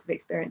through lots of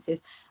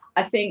experiences.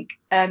 I think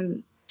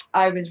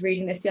I was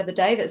reading this the other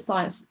day that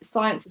science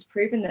has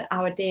proven that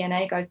our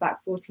DNA goes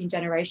back 14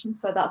 generations.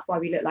 So that's why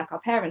we look like our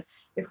parents.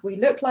 If we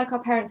look like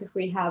our parents, if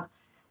we have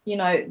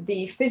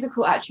the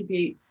physical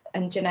attributes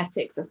and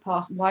genetics of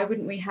past, why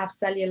wouldn't we have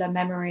cellular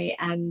memory?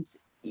 And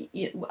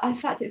in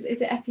fact, is it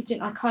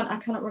epigen? I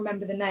cannot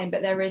remember the name,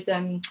 but there is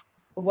a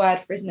word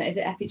for, isn't it? Is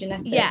it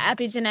epigenetics? Yeah,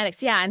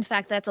 epigenetics. Yeah, in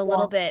fact, that's a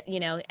little bit,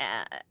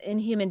 in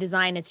human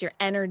design, it's your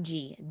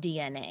energy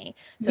DNA.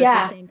 So it's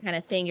the same kind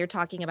of thing. You're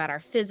talking about our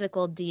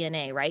physical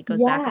DNA, right?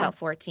 Goes back about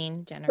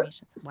 14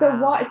 generations.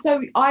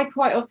 So I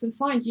quite often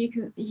find you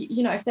can,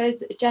 if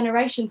there's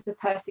generations of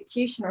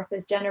persecution, or if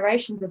there's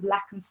generations of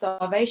lack and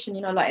starvation,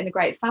 like in the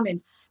Great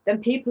Famines,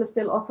 then people are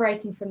still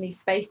operating from these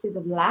spaces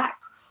of lack,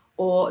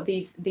 or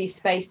these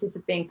spaces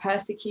of being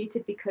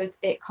persecuted, because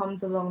it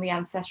comes along the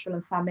ancestral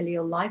and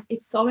familial lines.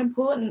 It's so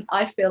important,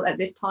 I feel, at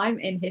this time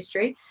in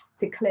history,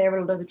 to clear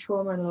a lot of the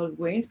trauma and a lot of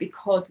wounds,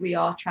 because we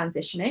are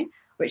transitioning,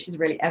 which is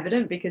really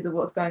evident because of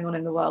what's going on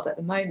in the world at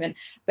the moment.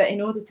 But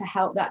in order to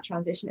help that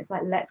transition, it's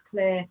like, let's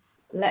clear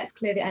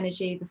the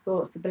energy, the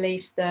thoughts, the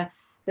beliefs, the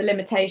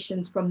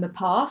limitations from the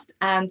past.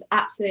 And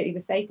absolutely,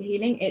 with Theta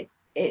healing,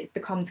 it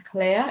becomes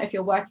clear, if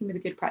you're working with a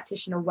good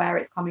practitioner, where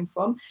it's coming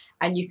from,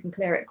 and you can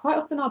clear it. Quite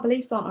often our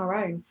beliefs aren't our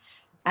own,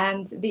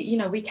 and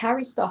we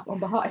carry stuff on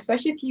behalf,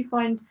 especially if you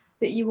find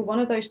that you were one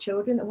of those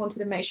children that wanted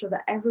to make sure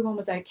that everyone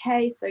was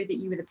okay, so that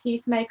you were the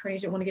peacemaker and you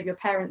didn't want to give your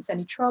parents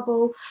any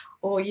trouble,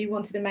 or you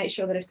wanted to make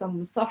sure that if someone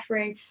was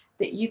suffering,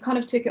 that you kind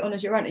of took it on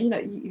as your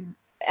own.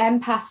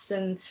 Empaths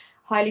and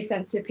highly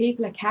sensitive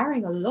people are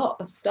carrying a lot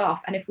of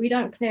stuff, and if we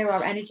don't clear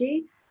our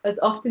energy, as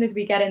often as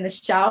we get in the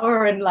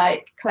shower and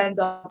like cleanse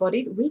our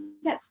bodies, we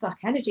get stuck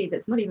energy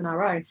that's not even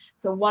our own.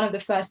 So one of the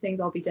first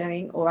things I'll be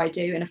doing, or I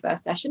do in a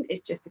first session,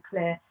 is just to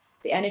clear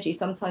the energy.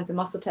 Sometimes the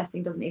muscle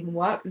testing doesn't even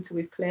work until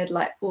we've cleared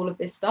like all of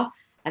this stuff,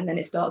 and then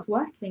it starts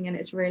working, and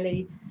it's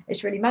really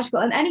magical.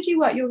 And energy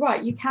work, you're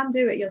right, you can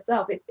do it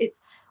yourself.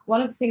 It's one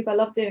of the things I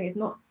love doing, is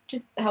not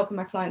just helping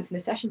my clients in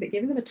the session, but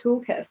giving them a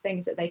toolkit of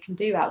things that they can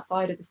do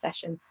outside of the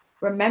session,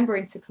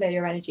 remembering to clear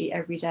your energy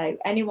every day.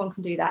 Anyone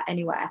can do that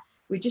anywhere.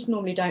 We just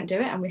normally don't do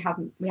it, and we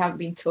haven't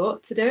been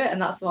taught to do it,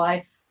 and that's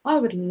why I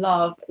would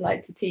love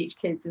like to teach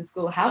kids in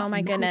school how Oh to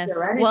my manage goodness.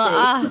 their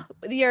Well,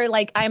 energy. you're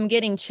like, I'm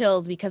getting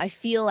chills because I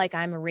feel like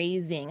I'm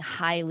raising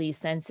highly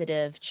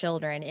sensitive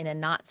children in a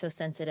not so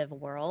sensitive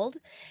world.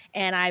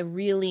 And I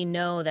really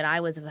know that I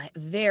was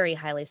very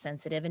highly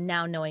sensitive. And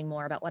now knowing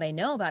more about what I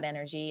know about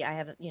energy, I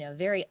have,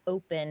 very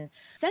open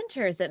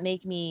centers that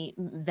make me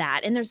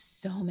that. And there's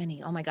so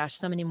many, oh my gosh,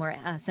 so many more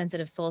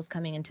sensitive souls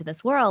coming into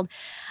this world.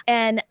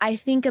 And I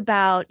think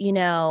about,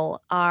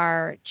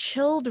 our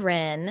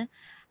children.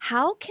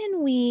 How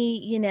can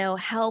we,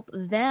 help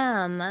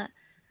them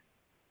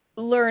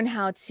learn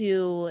how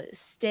to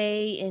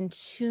stay in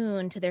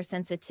tune to their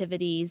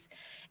sensitivities?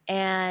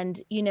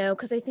 And,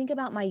 because I think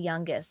about my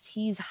youngest,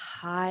 he's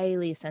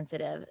highly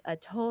sensitive, a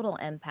total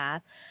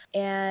empath,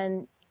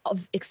 and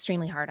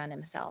extremely hard on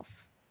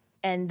himself.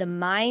 And the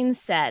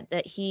mindset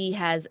that he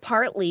has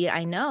partly,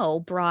 I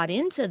know, brought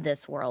into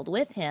this world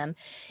with him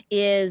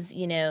is,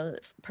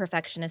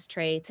 perfectionist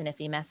traits. And if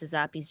he messes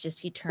up,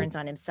 he turns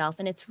on himself.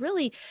 And it's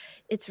really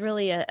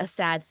a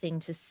sad thing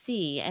to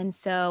see. And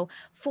so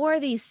for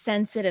these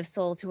sensitive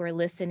souls who are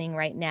listening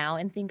right now,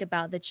 and think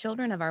about the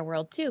children of our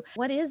world too,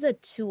 what is a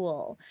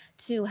tool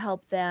to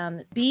help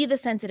them be the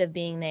sensitive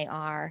being they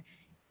are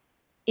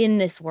in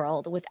this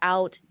world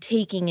without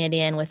taking it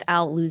in,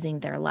 without losing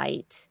their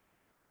light?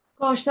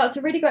 Gosh, that's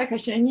a really great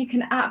question. And you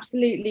can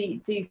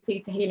absolutely do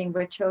theta healing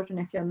with children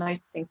if you're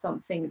noticing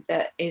something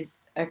that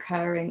is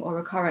occurring or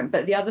recurrent.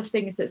 But the other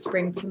things that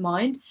spring to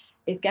mind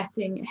is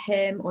getting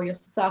him or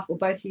yourself or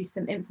both of you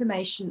some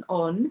information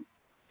on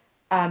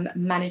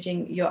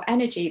managing your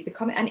energy,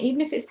 and even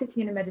if it's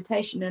sitting in a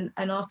meditation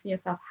and asking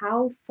yourself,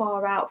 how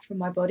far out from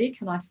my body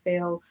can I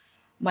feel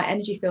my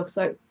energy field?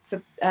 So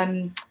for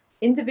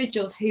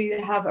individuals who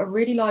have a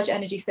really large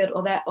energy field,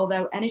 or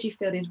their energy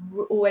field is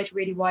always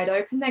really wide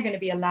open, they're going to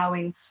be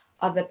allowing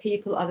other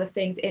people, other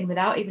things in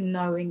without even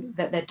knowing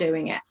that they're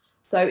doing it.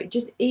 So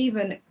just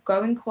even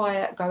going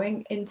quiet,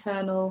 going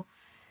internal,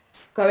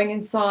 going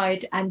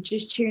inside and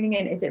just tuning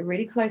in. Is it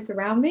really close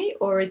around me,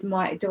 or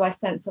do I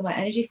sense that my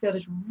energy field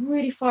is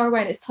really far away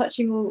and it's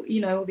touching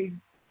all these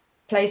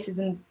places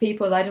and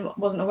people that I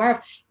wasn't aware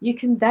of? You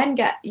can then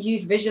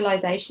use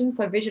visualization.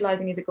 So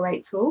visualizing is a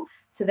great tool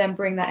to then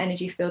bring that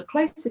energy field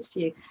closer to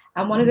you.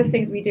 And one of the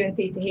things we do in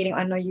theta healing,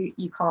 I know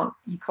you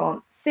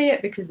can't see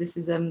it because this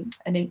is a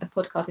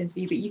podcast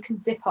interview, but you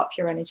can zip up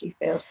your energy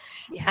field.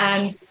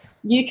 Yes.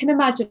 And you can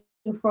imagine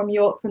from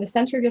the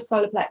center of your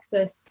solar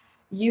plexus,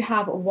 you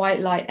have a white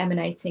light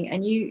emanating,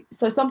 and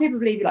so some people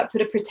believe you like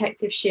put a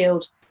protective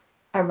shield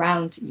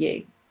around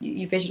you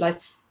visualize.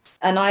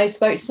 And I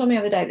spoke to someone the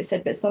other day that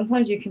said, but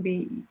sometimes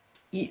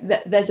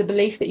there's a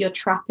belief that you're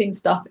trapping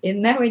stuff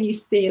in there when you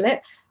seal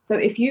it. So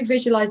if you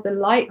visualize the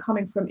light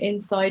coming from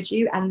inside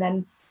you and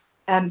then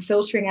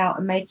filtering out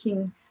and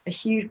making a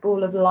huge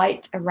ball of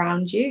light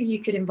around you,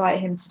 you could invite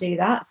him to do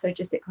that. So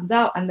just it comes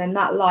out, and then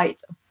that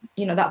light,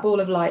 that ball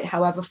of light,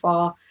 however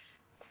far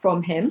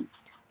from him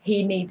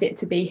he needs it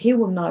to be, he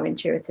will know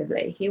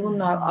intuitively. He will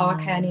know, oh,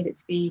 okay, I need it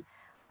to be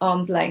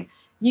arm's length.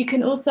 You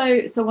can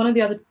also, so one of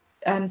the other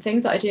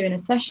things that I do in a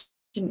session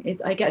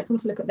is I get someone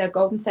to look at their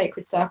golden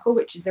sacred circle,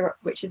 which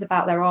is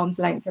about their arm's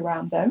length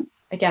around them.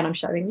 Again, I'm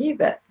showing you,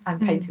 but I'm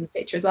painting the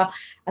picture as well.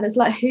 And it's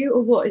like, who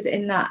or what is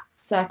in that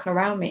circle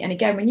around me? And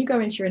again, when you go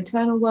into your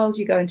internal world,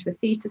 you go into a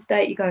theta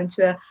state, you go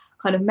into a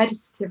kind of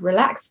meditative,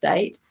 relaxed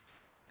state,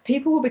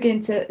 people will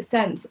begin to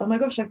sense, oh my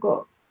gosh,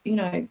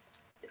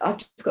 I've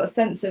just got a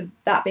sense of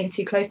that being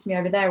too close to me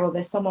over there, or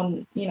there's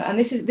someone, and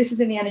this is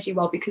in the energy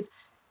world, because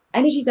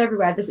energy's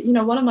everywhere. There's,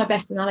 one of my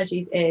best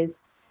analogies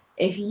is,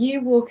 if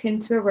you walk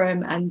into a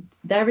room and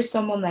there is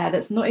someone there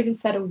that's not even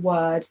said a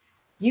word,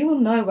 you will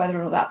know whether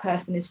or not that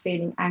person is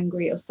feeling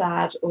angry or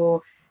sad,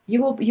 or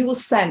you will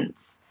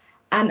sense,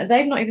 and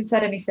they've not even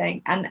said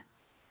anything. And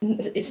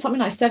it's something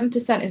like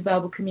 7% is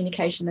verbal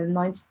communication, and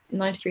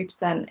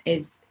 93%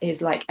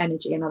 is like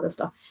energy and other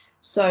stuff.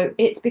 So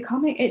it's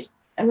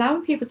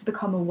allowing people to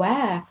become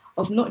aware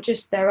of not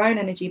just their own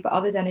energy but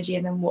others' energy,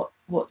 and then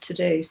what to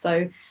do.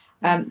 So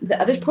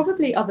there's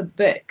probably other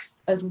books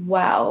as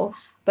well,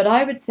 but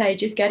I would say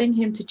just getting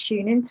him to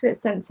tune into it,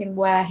 sensing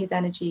where his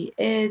energy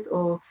is,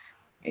 or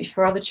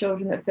for other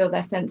children that feel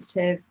they're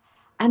sensitive,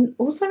 and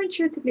also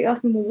intuitively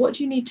asking, well, what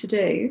do you need to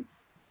do?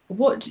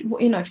 What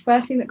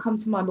first thing that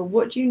comes to mind, but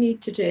what do you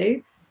need to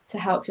do to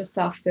help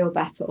yourself feel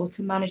better, or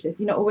to manage this?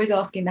 Always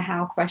asking the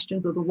how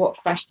questions or the what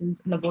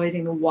questions, and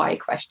avoiding the why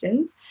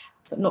questions.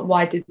 So not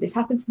why did this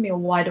happen to me, or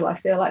why do I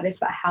feel like this,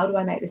 but how do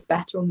I make this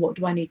better, and what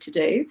do I need to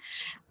do?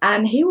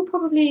 And he will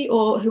probably,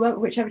 or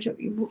whichever,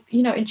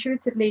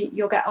 intuitively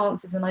you'll get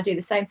answers. And I do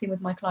the same thing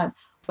with my clients.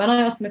 When I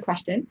ask them a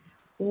question,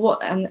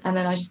 and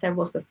then I just say,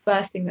 what's the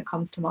first thing that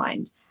comes to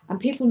mind? And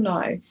people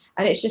know,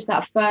 and it's just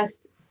that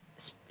first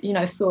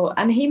thought,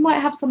 and he might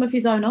have some of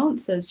his own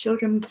answers.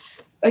 Children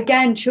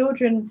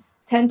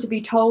tend to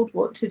be told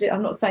what to do.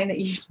 I'm not saying that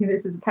you do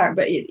this as a parent,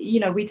 but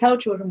we tell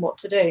children what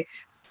to do,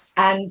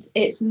 and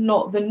it's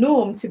not the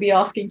norm to be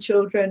asking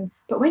children.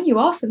 But when you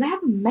ask them, they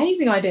have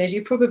amazing ideas.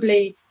 You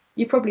probably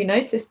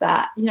noticed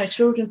that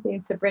children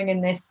seem to bring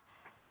in this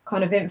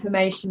kind of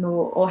information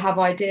or have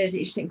ideas that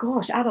you just think,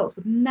 gosh, adults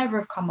would never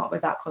have come up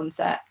with that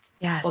concept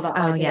or Yes. that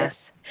Oh, idea.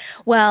 yes.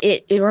 Well,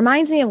 it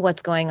reminds me of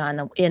what's going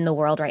on in the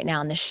world right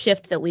now and the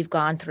shift that we've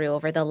gone through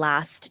over the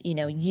last,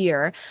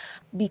 year,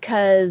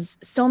 because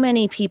so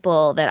many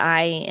people that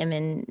I am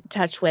in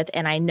touch with,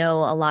 and I know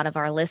a lot of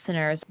our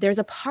listeners, there's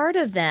a part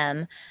of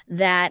them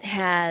that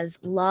has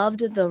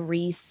loved the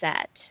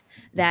reset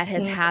that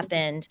has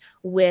happened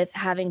with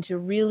having to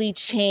really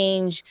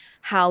change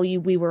how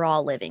we were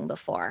all living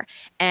before.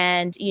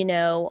 And,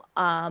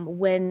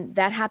 when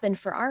that happened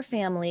for our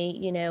family,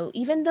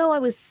 even though I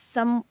was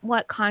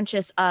somewhat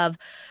conscious of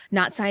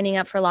not signing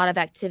up for a lot of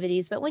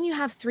activities, but when you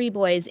have three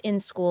boys in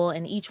school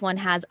and each one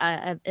has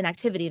an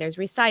activity, there's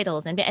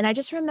recitals. And I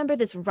just remember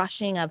this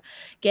rushing of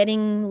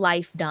getting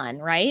life done,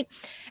 right?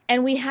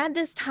 And we had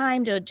this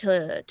time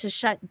to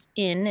shut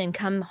in and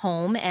come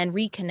home and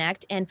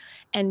reconnect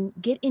and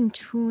get in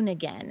tune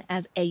again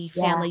as a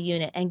Yeah. family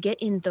unit and get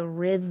in the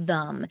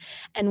rhythm.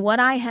 And what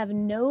I have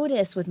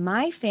noticed with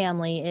my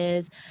family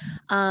is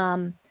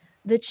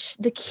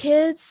the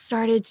kids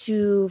started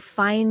to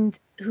find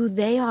who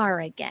they are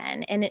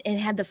again, and it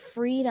had the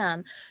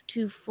freedom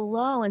to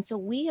flow. And so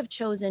we have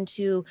chosen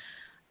to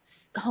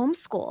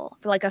homeschool.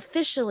 Like,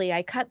 officially,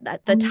 I cut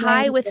the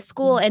tie with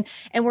school, Amazing.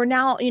 and we're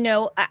now,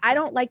 I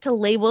don't like to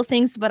label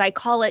things, but I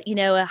call it,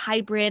 a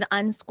hybrid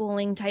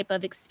unschooling type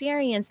of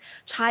experience,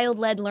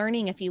 child-led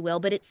learning, if you will.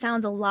 But it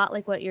sounds a lot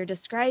like what you're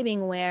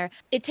describing, where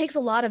it takes a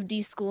lot of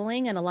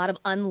deschooling and a lot of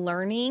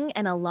unlearning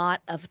and a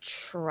lot of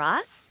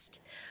trust,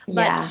 but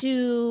Yeah.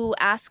 to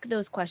ask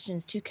those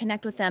questions, to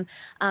connect with them,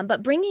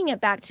 but bringing it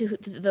back to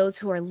those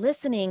who are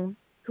listening,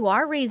 who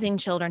are raising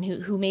children,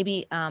 who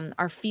maybe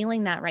are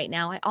feeling that right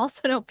now. I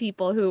also know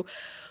people who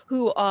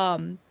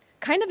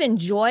kind of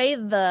enjoy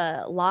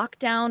the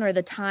lockdown or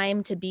the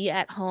time to be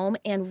at home,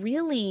 and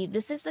really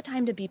this is the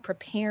time to be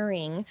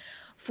preparing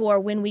for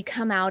when we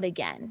come out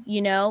again.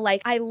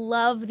 Like, I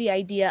love the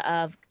idea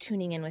of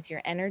tuning in with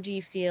your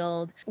energy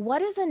field.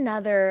 What is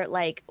another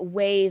like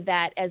way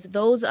that, as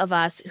those of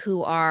us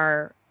who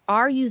are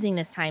using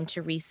this time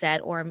to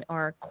reset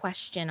or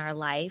question our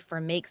life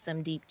or make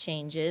some deep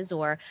changes,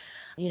 or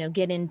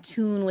get in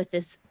tune with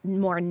this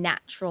more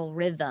natural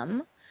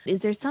rhythm, is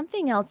there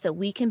something else that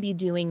we can be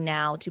doing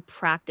now to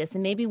practice?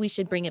 And maybe we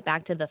should bring it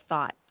back to the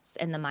thoughts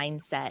and the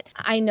mindset.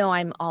 I know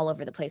I'm all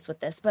over the place with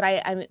this, but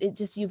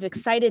you've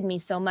excited me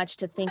so much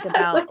to think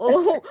about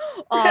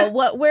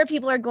where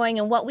people are going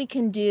and what we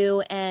can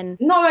do. And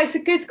No, it's a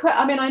good question.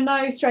 I mean, I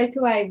know straight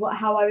away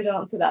how I would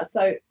answer that.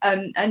 So,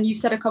 and you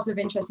said a couple of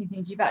interesting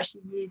things. You've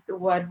actually used the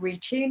word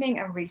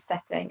retuning and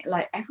resetting.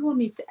 Like, everyone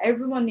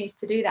needs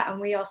to do that. And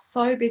we are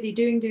so busy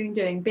doing,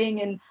 being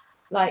in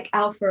like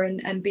alpha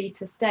and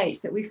beta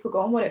states that we've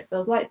forgotten what it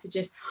feels like to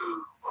just,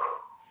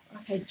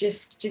 okay,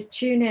 just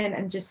tune in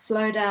and just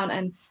slow down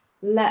and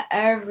let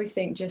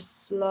everything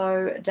just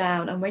slow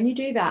down. And when you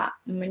do that,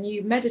 and when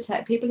you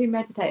meditate, people who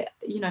meditate,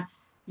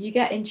 you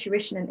get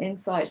intuition and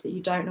insights that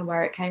you don't know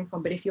where it came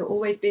from. But if you're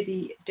always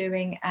busy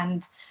doing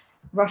and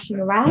rushing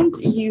around,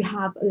 you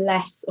have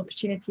less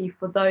opportunity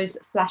for those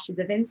flashes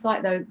of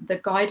insight, though the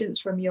guidance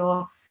from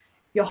your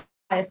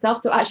higher self.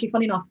 So actually,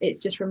 funny enough, it's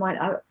just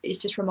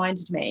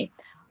reminded me,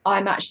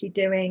 I'm actually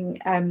doing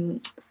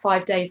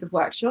 5 days of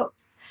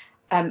workshops.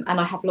 And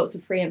I have lots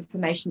of free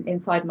information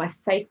inside my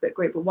Facebook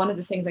group. But one of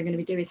the things I'm going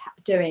to be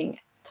doing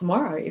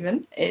tomorrow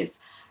even is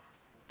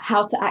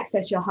how to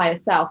access your higher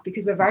self,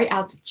 because we're very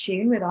out of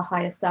tune with our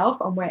higher self.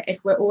 And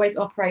if we're always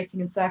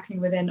operating and circling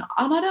within,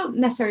 and I don't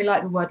necessarily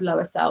like the word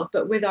lower selves,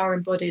 but with our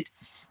embodied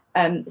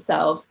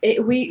selves,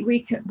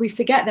 we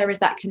forget there is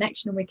that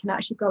connection, and we can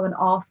actually go and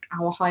ask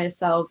our higher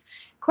selves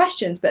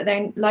questions. But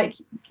then, like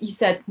you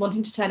said,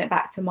 wanting to turn it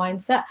back to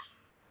mindset,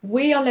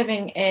 we are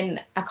living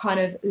in a kind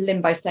of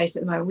limbo state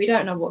at the moment. We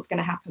don't know what's going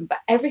to happen, but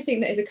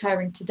everything that is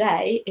occurring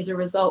today is a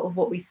result of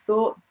what we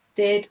thought,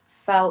 did,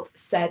 felt,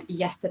 said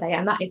yesterday,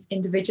 and that is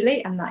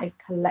individually and that is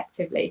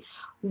collectively.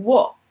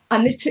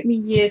 And this took me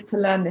years to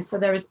learn this. So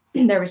there is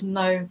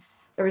no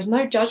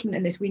judgment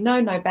in this. We know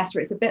no better.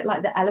 It's a bit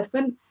like the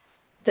elephant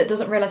that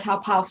doesn't realize how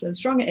powerful and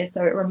strong it is,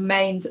 so it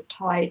remains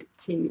tied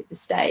to the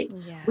stake.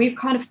 Yes. We've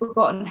kind of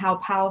forgotten how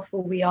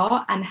powerful we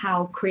are and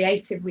how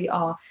creative we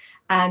are.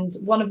 And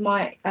one of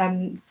my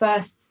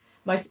first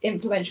most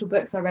influential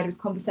books I read was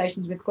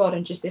Conversations with God,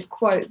 and just this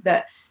quote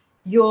that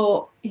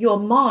your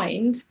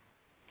mind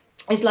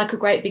is like a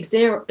great big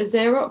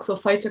Xerox or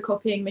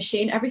photocopying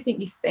machine.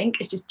 Everything you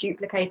think is just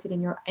duplicated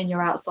in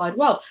your outside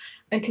world.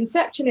 And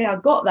conceptually, I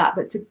got that,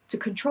 but to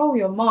control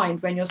your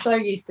mind when you're so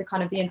used to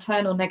kind of the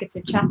internal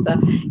negative chatter,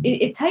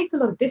 it takes a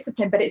lot of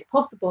discipline, but it's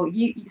possible.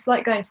 It's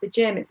like going to the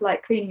gym. It's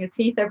like cleaning your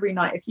teeth every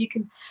night. If you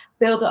can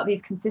build up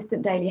these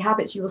consistent daily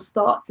habits, you will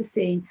start to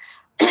see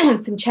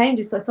some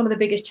changes. So some of the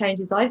biggest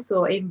changes I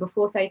saw even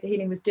before Theta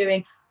Healing was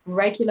doing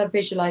regular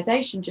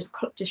visualization, just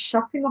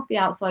shutting off the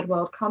outside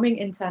world, coming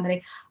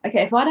internally.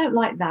 Okay, if I don't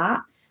like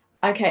that,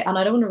 okay, and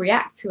I don't want to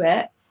react to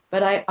it,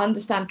 but I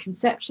understand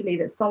conceptually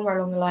that somewhere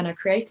along the line I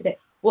created it,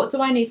 what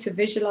do I need to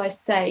visualize,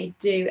 say,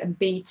 do, and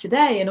be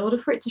today in order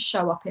for it to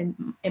show up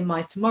in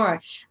my tomorrow?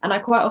 And I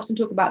quite often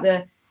talk about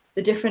the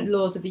different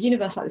laws of the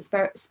universe, like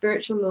the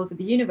spiritual laws of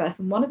the universe.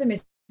 And one of them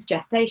is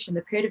gestation,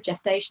 the period of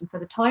gestation. So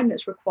the time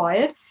that's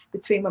required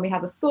between when we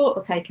have a thought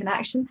or take an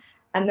action,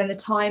 and then the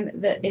time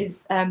that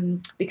is,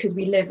 because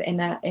we live in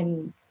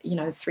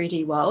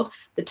 3D world,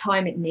 the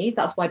time it needs.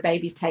 That's why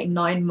babies take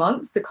 9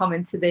 months to come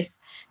into this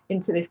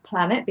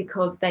planet,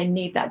 because they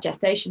need that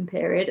gestation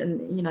period,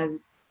 and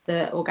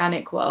the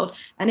organic world.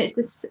 And it's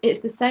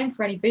the same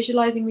for any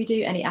visualizing we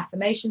do, any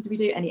affirmations we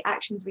do, any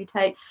actions we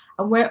take.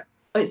 And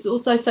it's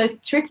also so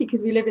tricky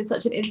because we live in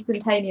such an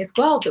instantaneous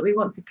world that we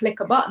want to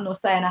click a button or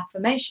say an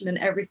affirmation and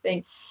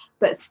everything,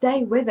 but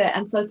stay with it.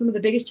 And so some of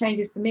the biggest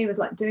changes for me was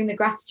like doing the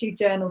gratitude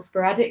journal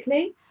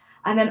sporadically,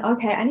 and then,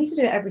 okay, I need to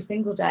do it every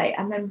single day,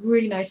 and then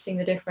really noticing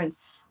the difference,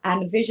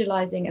 and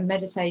visualizing and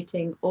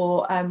meditating,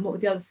 or what were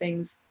the other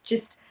things?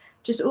 Just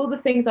all the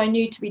things I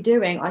knew to be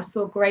doing. I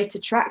saw great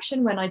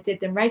attraction when I did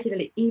them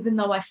regularly, even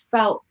though I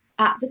felt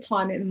at the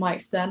time in my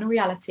external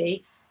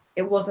reality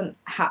it wasn't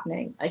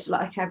happening. I was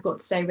like, okay, I've got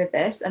to stay with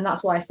this. And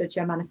that's why I said to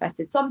you, I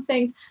manifested some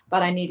things,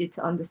 but I needed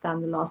to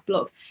understand the last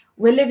blocks.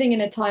 We're living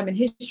in a time in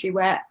history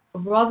where,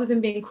 rather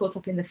than being caught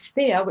up in the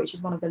fear, which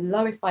is one of the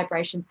lowest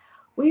vibrations,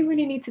 we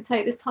really need to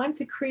take this time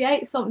to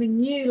create something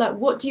new. Like,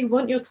 what do you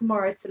want your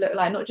tomorrow to look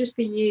like? Not just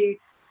for you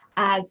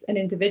as an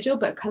individual,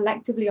 but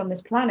collectively on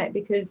this planet.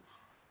 Because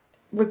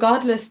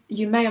regardless,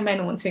 you may or may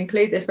not want to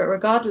include this, but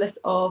regardless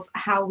of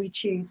how we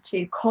choose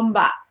to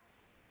combat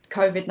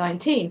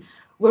COVID-19,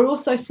 we're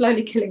also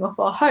slowly killing off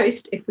our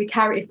host if we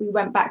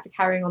went back to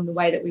carrying on the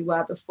way that we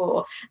were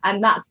before.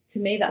 And that's, to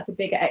me, that's a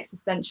bigger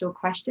existential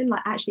question.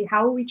 Like, actually,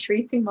 how are we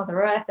treating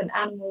Mother Earth and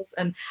animals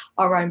and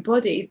our own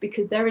bodies?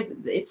 Because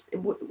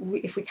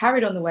if we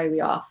carried on the way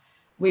we are,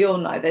 we all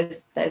know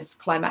there's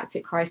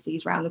climactic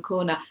crises around the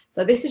corner.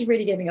 So this is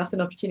really giving us an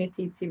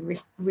opportunity to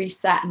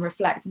reset and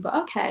reflect and go,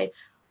 okay,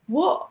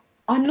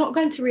 I'm not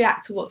going to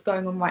react to what's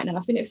going on right now. I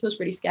think it feels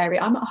really scary.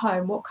 I'm at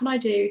home. What can I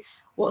do?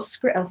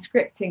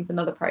 Scripting is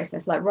another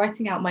process, like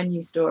writing out my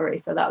new story.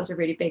 So that was a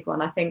really big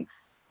one. I think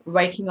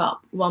waking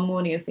up one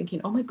morning and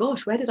thinking, oh my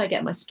gosh, where did I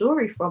get my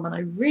story from? And I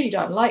really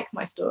don't like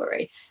my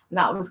story. And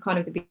that was kind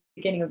of the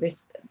beginning of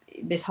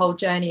this whole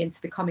journey into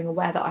becoming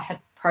aware that I had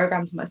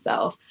programmed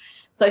myself.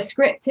 So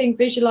scripting,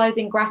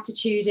 visualizing,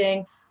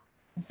 gratituding,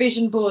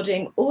 vision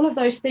boarding, all of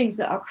those things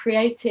that are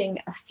creating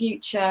a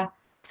future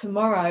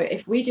tomorrow.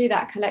 If we do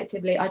that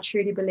collectively, I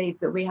truly believe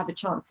that we have a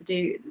chance to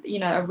do,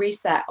 a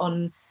reset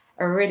on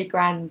a really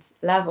grand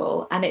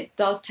level. And it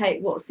does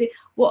take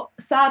what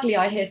sadly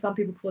I hear some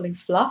people calling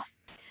fluff.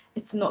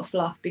 It's not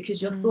fluff,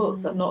 because your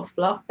thoughts are not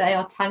fluff. They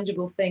are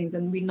tangible things,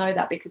 and we know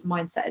that because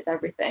mindset is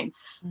everything.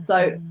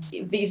 So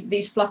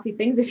these fluffy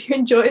things, if you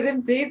enjoy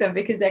them, do them,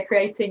 because they're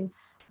creating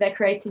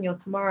your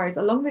tomorrows,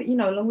 along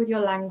with your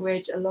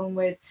language, along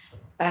with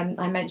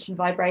I mentioned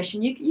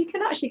vibration. You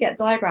can actually get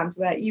diagrams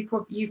where you've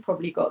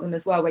probably got them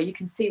as well, where you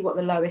can see what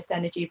the lowest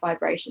energy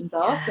vibrations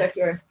are. Yes. So if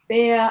you're in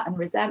fear and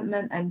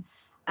resentment and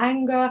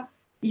anger,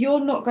 you're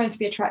not going to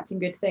be attracting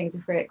good things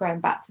if we're going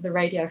back to the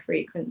radio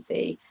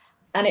frequency.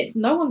 And it's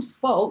no one's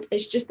fault.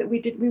 It's just that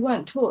we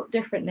weren't taught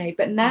differently.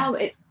 But now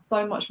It's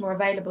so much more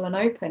available and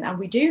open, and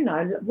we do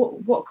know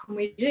what can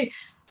we do.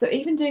 So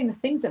even doing the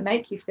things that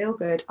make you feel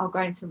good are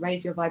going to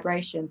raise your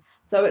vibration.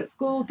 So at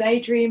school,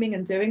 daydreaming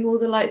and doing all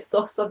the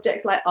soft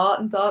subjects like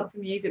art and dance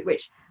and music,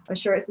 which I'm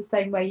sure it's the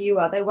same way you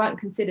are, they weren't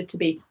considered to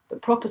be the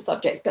proper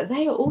subjects, but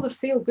they are all the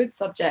feel good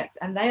subjects,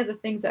 and they are the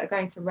things that are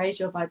going to raise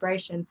your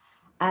vibration.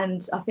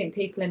 And I think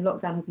people in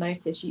lockdown have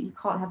noticed you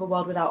can't have a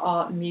world without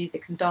art and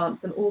music and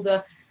dance and all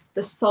the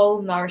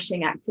soul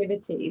nourishing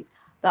activities.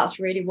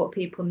 That's really what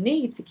people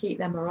need to keep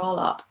their morale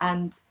up.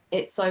 And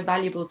it's so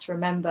valuable to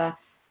remember,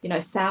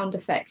 sound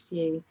affects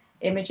you,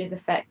 images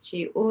affect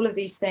you, all of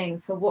these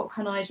things. So what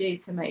can I do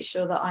to make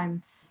sure that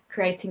I'm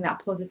creating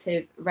that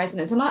positive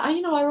resonance? And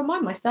I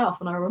remind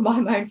myself, and I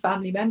remind my own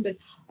family members,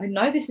 I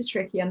know this is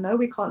tricky, I know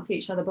we can't see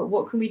each other, but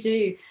what can we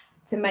do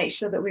to make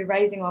sure that we're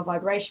raising our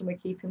vibration, we're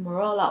keeping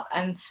morale up,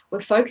 and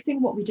we're focusing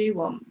on what we do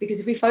want? Because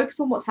if we focus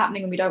on what's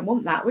happening and we don't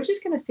want that, we're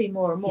just going to see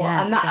more and more.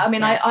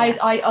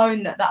 I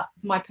own that. That's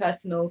my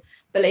personal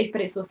belief,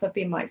 but it's also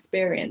been my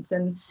experience.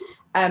 And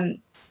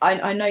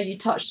I know you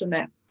touched on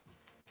it,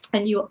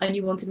 and you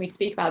wanted me to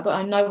speak about it, but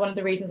I know one of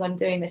the reasons I'm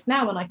doing this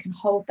now and I can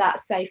hold that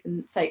safe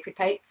and sacred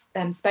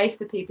space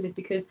for people is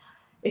because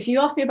if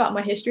you ask me about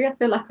my history, I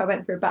feel like I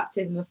went through a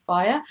baptism of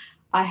fire.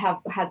 I have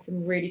had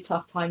some really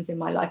tough times in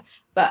my life,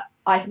 but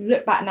I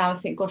look back now and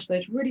think, gosh,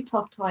 those really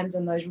tough times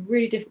and those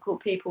really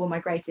difficult people were my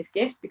greatest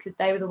gifts, because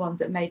they were the ones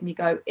that made me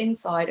go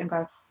inside and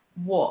go,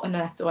 what on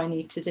earth do I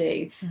need to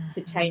do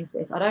to change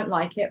this? I don't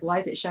like it. Why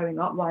is it showing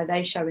up? Why are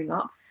they showing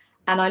up?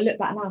 And I look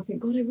back now and think,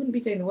 God, I wouldn't be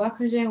doing the work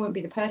I'm doing. I wouldn't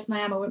be the person I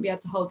am. I wouldn't be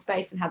able to hold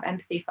space and have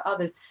empathy for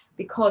others,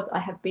 because I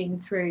have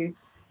been through,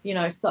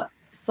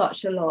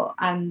 such a lot.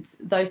 And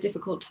those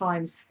difficult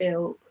times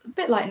feel a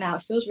bit like now,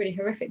 it feels really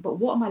horrific. But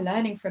what am I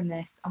learning from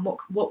this? And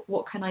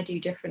what can I do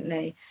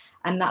differently?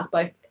 And that's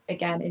both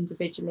again,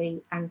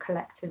 individually and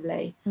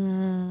collectively. So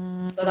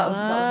that was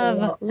a Love,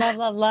 lot. love,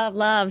 love, love,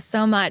 love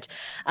so much.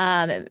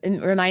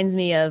 It reminds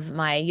me of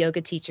my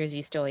yoga teachers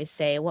used to always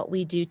say, what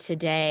we do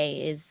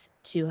today is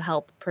to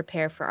help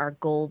prepare for our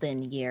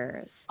golden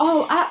years.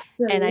 Oh,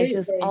 And I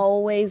just absolutely.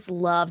 always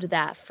loved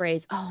that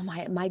phrase, oh,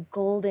 my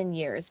golden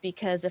years,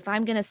 because if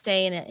I'm going to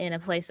stay in a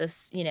place of,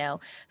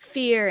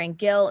 fear and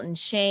guilt and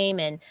shame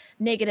and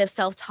negative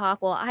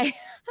self-talk, well,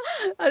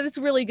 it's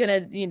really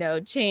going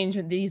to, change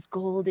these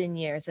golden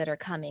years that are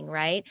coming,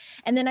 right?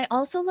 And then I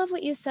also love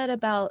what you said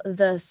about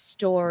the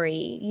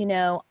story.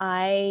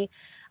 I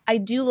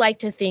do like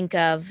to think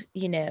of,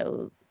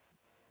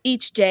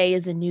 each day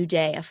is a new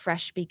day, a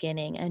fresh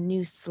beginning, a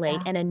new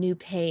slate, Yeah. and a new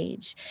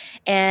page.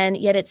 And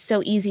yet it's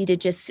so easy to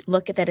just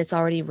look at that it's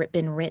already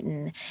been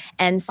written.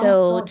 And Oh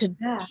so gosh, to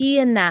yeah. be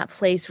in that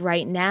place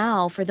right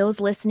now, for those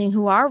listening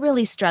who are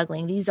really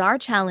struggling, these are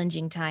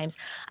challenging times.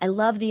 I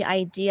love the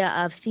idea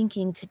of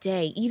thinking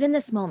today, even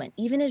this moment,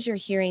 even as you're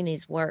hearing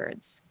these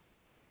words,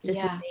 this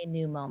is Yeah. a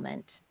new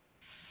moment.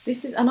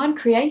 And I'm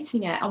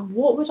creating it. And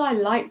what would I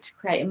like to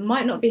create? It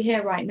might not be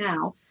here right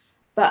now,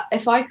 but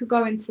if I could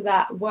go into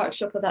that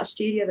workshop or that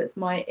studio that's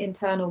my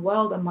internal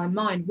world and my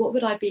mind, what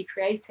would I be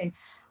creating?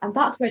 And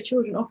that's where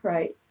children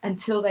operate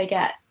until they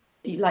get,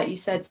 like you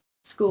said,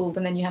 schooled,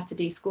 and then you have to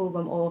de-school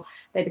them, or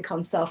they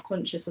become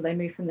self-conscious, or they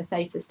move from the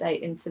theta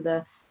state into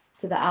the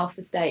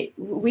alpha state.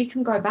 We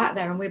can go back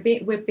there, and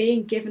we're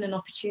being given an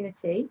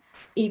opportunity,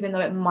 even though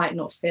it might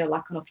not feel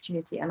like an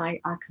opportunity. And I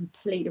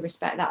completely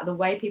respect that. The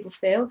way people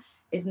feel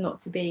is not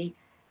to be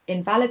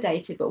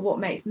invalidated, but what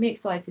makes me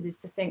excited is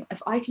to think,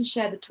 if I can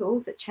share the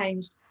tools that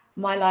changed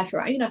my life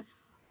around,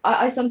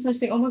 I sometimes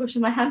think, oh my gosh,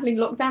 am I handling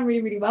lockdown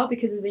really, really well?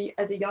 Because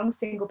as a young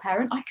single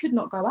parent, I could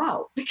not go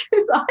out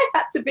because I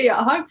had to be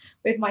at home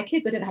with my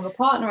kids. I didn't have a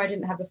partner. I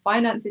didn't have the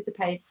finances to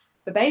pay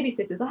for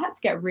babysitters. I had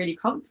to get really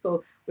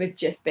comfortable with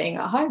just being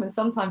at home. And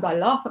sometimes I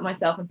laugh at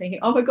myself and thinking,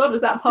 oh my God,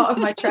 was that part of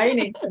my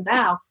training for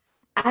now?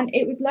 And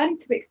it was learning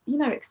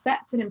to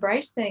accept and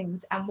embrace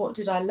things. And what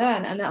did I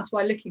learn? And that's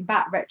why, looking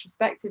back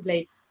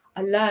retrospectively,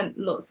 I learned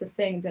lots of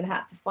things and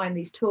had to find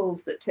these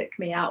tools that took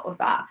me out of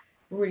that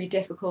really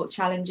difficult,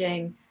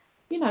 challenging,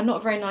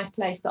 not very nice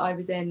place that I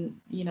was in,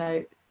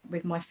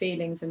 with my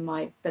feelings and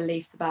my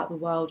beliefs about the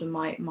world and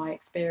my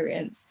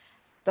experience.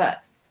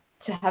 But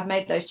to have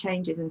made those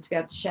changes and to be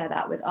able to share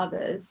that with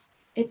others,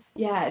 it's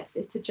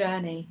a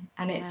journey.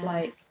 And it's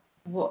like, Yes.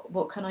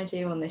 what can I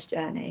do on this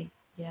journey?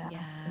 Yeah,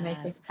 to make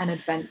it Yes. an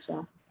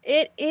adventure.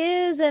 It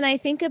is. And I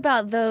think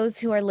about those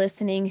who are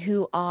listening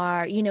who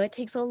are, it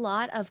takes a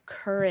lot of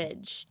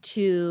courage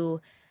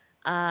to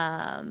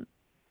um,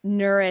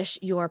 nourish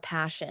your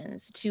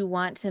passions, to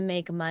want to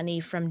make money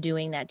from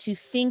doing that, to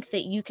think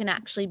that you can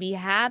actually be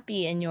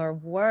happy in your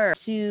work,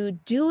 to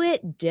do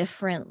it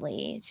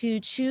differently, to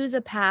choose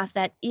a path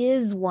that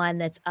is one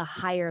that's a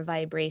higher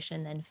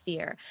vibration than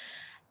fear.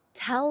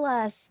 Tell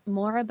us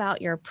more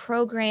about your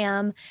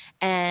program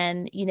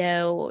and,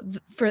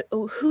 for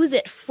who's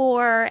it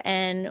for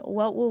and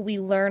what will we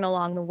learn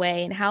along the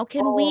way and how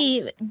can Oh,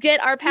 we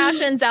get our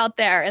passions out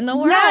there in the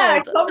yeah,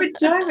 world? come and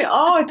join me.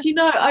 Oh, do you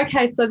know?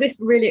 Okay, so this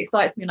really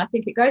excites me. And I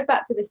think it goes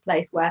back to this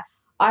place where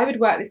I would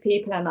work with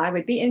people and I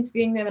would be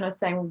interviewing them and I was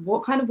saying, well,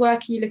 what kind of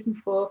work are you looking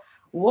for?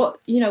 What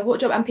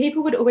job? And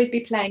people would always be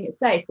playing it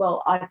safe.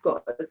 Well, I've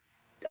got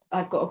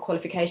a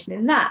qualification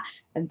in that,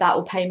 and that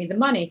will pay me the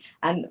money.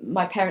 And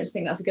my parents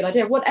think that's a good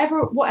idea.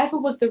 Whatever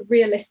was the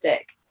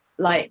realistic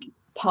like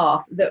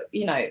path that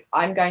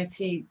I'm going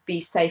to be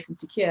safe and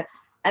secure.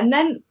 And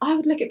then I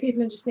would look at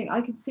people and just think,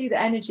 I could see the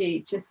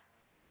energy. Just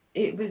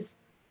it was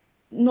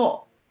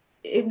not.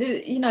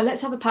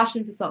 Let's have a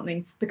passion for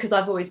something, because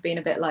I've always been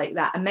a bit like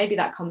that, and maybe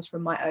that comes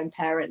from my own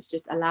parents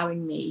just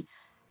allowing me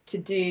to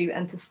do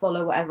and to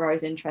follow whatever I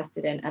was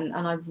interested in, and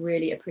I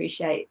really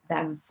appreciate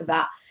them for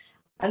that.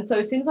 And so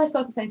as soon as I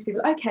started saying to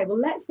people, okay, well,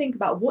 let's think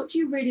about, what do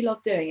you really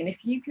love doing? And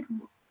if you could,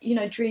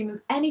 dream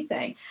of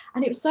anything.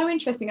 And it was so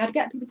interesting. I'd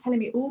get people telling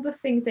me all the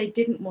things they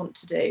didn't want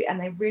to do, and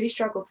they really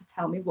struggled to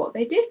tell me what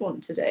they did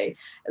want to do. It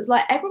was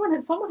like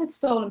someone had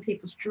stolen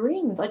people's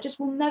dreams. I just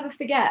will never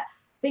forget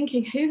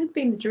thinking, who has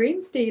been the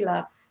dream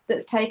stealer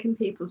that's taken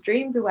people's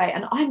dreams away?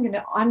 And I'm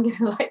gonna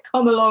like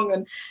come along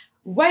and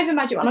wave a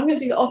magic wand. I'm going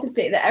to do the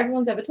opposite that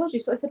everyone's ever told you.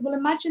 So I said, well,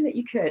 imagine that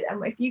you could,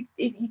 and if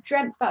you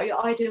dreamt about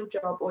your ideal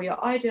job or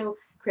your ideal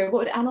career,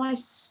 and I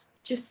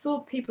just saw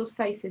people's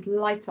faces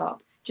light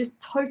up, just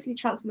totally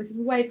transformed. This is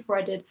way before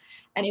I did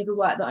any of the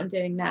work that I'm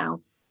doing now.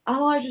 And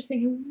I was just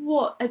thinking,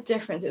 what a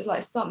difference. It was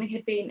like something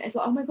had been, it's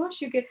like, oh my gosh,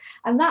 you're good.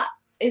 And that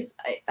is,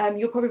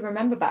 you'll probably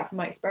remember back from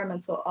my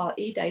experimental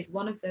RE days,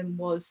 one of them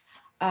was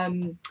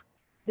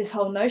this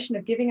whole notion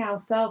of giving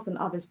ourselves and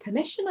others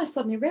permission. I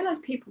suddenly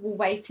realized people were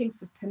waiting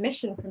for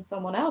permission from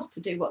someone else to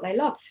do what they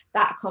love.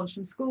 That comes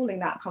from schooling,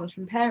 that comes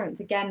from parents.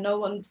 Again, no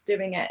one's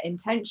doing it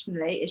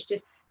intentionally. It's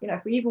just,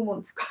 if we even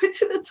want to go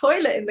to the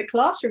toilet in the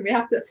classroom, we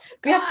have to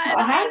put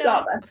our hands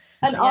up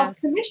and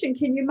ask permission.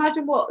 Can you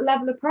imagine what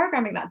level of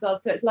programming that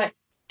does? So it's like,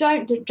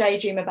 don't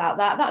daydream about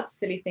that. That's a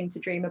silly thing to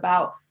dream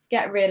about.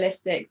 get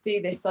realistic,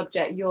 do this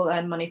subject, you'll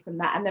earn money from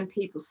that. And then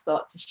people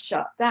start to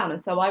shut down.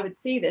 And so I would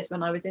see this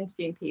when I was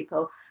interviewing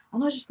people,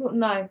 and I just thought,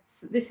 no,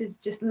 this is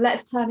just,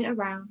 let's turn it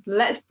around.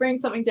 Let's bring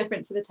something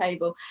different to the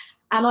table.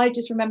 And I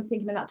just remember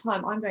thinking at that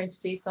time, I'm going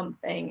to do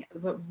something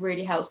that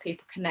really helps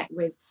people connect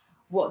with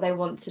what they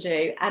want to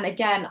do. And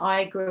again,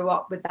 I grew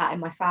up with that in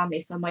my family.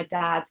 So my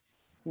dad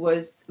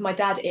was,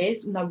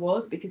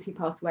 because he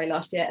passed away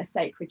last year, a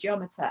sacred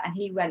geometer. And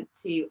he went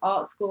to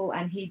art school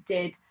and he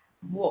did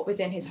what was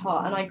in his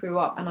heart. And I grew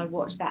up and I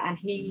watched that. And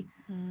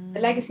the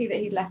legacy that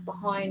he's left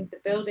behind, the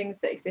buildings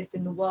that exist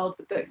in the world,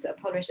 the books that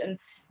are published, and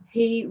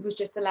he was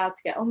just allowed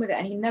to get on with it.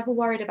 And he never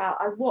worried about,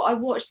 I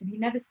watched him, he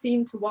never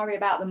seemed to worry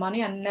about the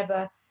money. I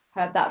never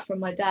heard that from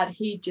my dad.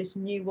 He just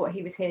knew what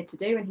he was here to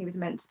do and he was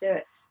meant to do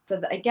it. So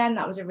that, again,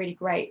 that was a really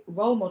great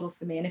role model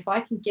for me. And if I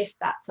can gift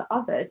that to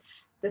others,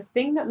 the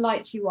thing that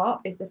lights you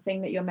up is the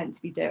thing that you're meant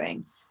to be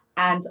doing.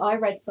 And I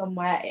read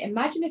somewhere,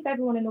 imagine if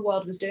everyone in the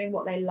world was doing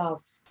what they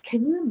loved.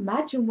 Can you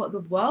imagine what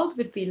the world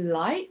would be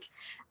like?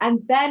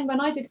 And then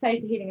when I did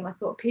Theta Healing, and I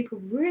thought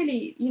people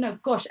really,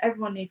 gosh,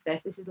 everyone needs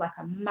this. This is like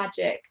a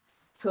magic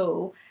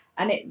tool.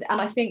 And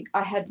I think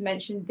I had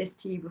mentioned this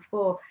to you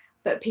before,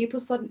 but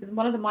people suddenly,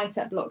 one of the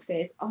mindset blocks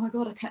is, oh my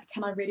God,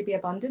 can I really be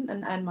abundant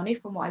and earn money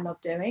from what I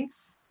love doing?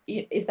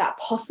 Is that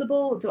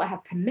possible? Do I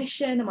have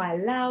permission? Am I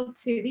allowed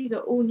to? These are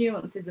all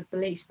nuances of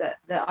beliefs that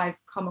I've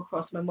come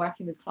across when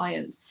working with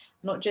clients,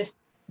 not just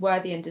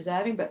worthy and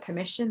deserving, but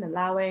permission,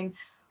 allowing,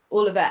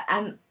 all of it.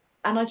 And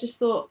I just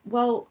thought,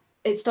 well,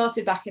 it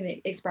started back in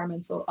the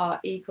experimental art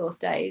e-course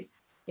days.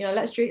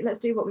 Let's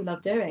do what we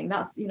love doing.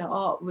 That's,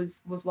 art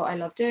was what I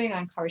loved doing.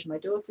 I encouraged my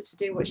daughter to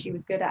do what she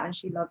was good at and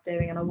she loved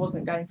doing, and I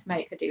wasn't going to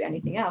make her do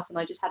anything else. And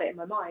I just had it in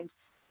my mind,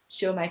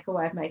 she'll make a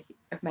way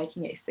of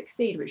making it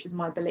succeed, which was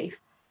my belief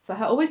for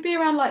her. Always be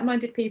around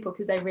like-minded people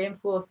because they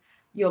reinforce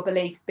your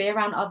beliefs. Be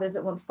around others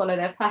that want to follow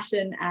their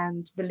passion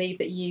and believe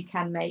that you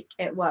can make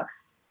it work.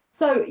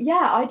 So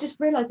yeah, I just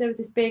realized there was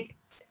this big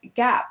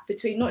gap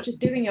between not just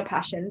doing your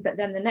passion, but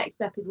then the next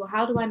step is, well,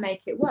 how do I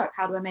make it work?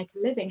 How do I make a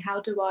living? How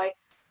do I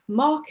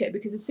market?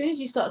 Because as soon as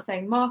you start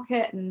saying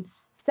market and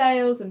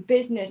sales and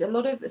business, a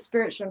lot of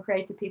spiritual and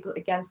creative people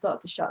again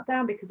start to shut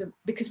down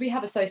because we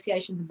have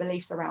associations and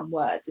beliefs around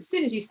words. As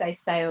soon as you say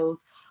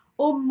sales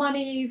or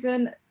money,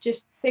 even,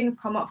 just things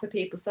come up for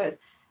people. So it's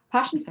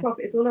passion to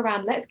profit. It's all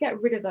around, let's get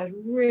rid of those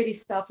really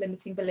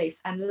self-limiting beliefs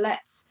and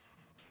let's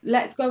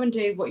go and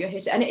do what you're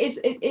here to. And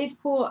it is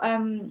for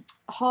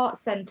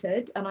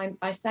heart-centered. And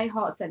I say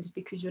heart-centered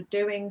because you're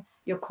doing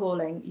your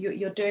calling.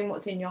 You're doing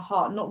what's in your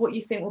heart, not what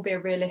you think will be a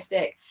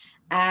realistic.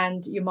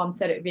 And your mum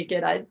said it would be a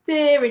good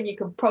idea and you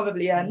can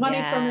probably earn money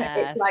from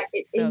it. It's like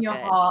it's so in your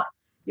heart.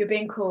 You're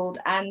being called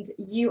and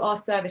you are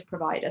service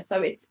provider.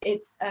 So it's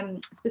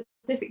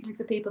specifically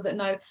for people that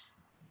know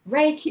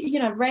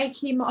Reiki.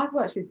 I've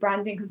worked with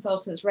branding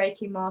consultants,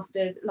 Reiki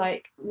masters,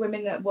 like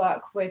women that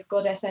work with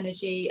goddess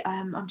energy.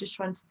 I'm just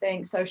trying to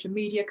think, social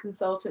media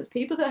consultants,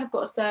 people that have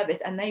got a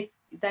service and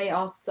they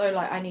are so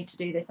like, I need to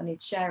do this, I need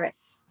to share it.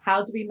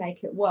 How do we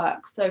make it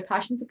work? So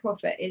Passion to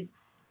Profit is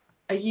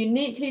a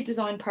uniquely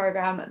designed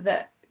program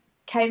that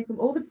came from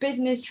all the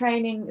business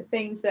training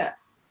things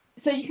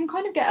so you can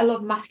kind of get a lot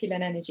of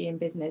masculine energy in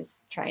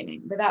business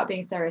training without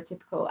being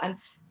stereotypical. And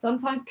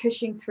sometimes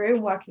pushing through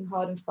and working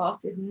hard and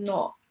fast is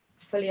not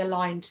fully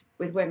aligned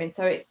with women.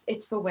 So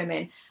it's for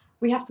women.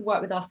 We have to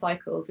work with our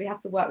cycles. We have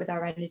to work with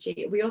our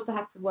energy. We also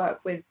have to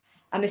work with,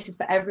 and this is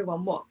for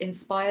everyone, what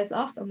inspires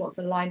us and what's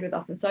aligned with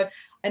us. And so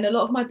in a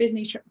lot of my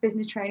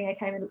business training, I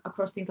came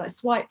across things like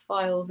swipe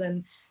files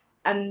and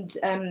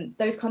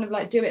those kind of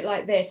like do it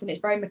like this. And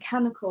it's very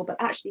mechanical, but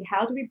actually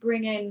how do we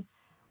bring in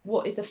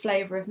what is the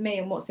flavor of me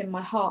and what's in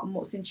my heart and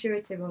what's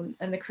intuitive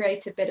and the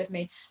creative bit of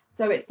me.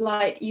 So it's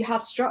like you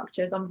have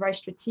structures. I'm a very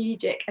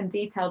strategic and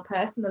detailed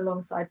person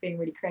alongside being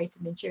really creative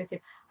and intuitive.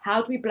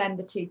 How do we blend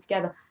the two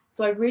together?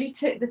 So I really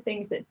took the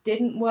things that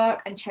didn't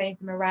work and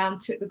changed them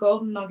around, took the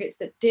golden nuggets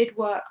that did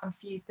work and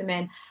fused them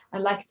in.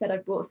 And like I said, I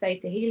brought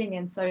Theta Healing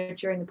in. So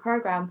during the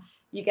program,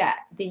 you get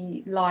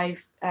the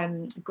live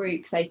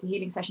group Theta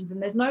Healing sessions. And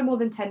there's no more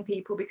than 10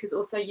 people because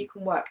also you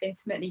can work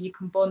intimately, you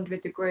can bond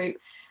with the group.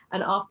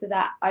 And after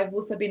that, I've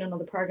also been on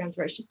other programs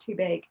where it's just too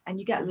big and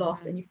you get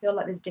lost and you feel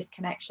like there's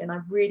disconnection. I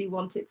really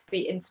want it to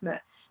be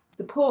intimate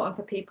support and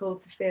for people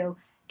to feel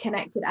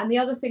connected. And the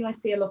other thing I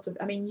see a lot of,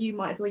 I mean, you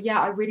might as well,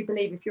 I really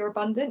believe if you're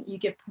abundant, you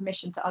give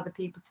permission to other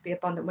people to be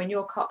abundant. When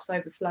your cup's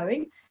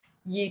overflowing,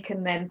 you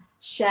can then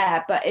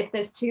share. But if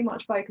there's too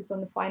much focus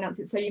on the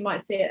finances, so you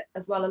might see it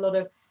as well, a lot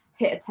of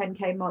hit a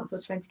 10k month or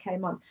 20k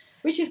month,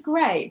 which is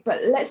great,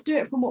 but let's do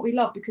it from what we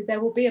love, because there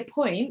will be a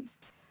point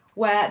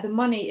where the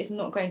money is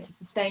not going to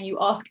sustain you.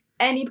 Ask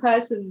any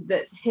person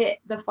that's hit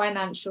the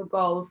financial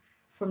goals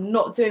from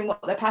not doing what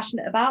they're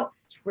passionate about.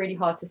 It's really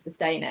hard to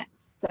sustain it.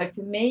 So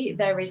for me,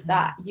 there is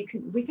that we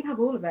can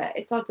have all of it.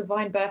 It's our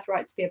divine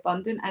birthright to be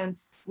abundant, and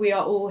we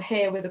are all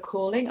here with a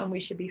calling and we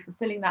should be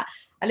fulfilling that.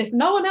 And if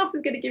no one else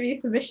is going to give you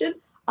permission,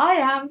 I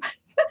am,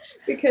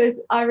 because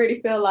I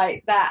really feel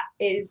like that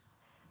is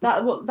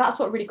that's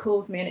what really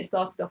calls me. And it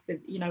started off with,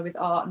 with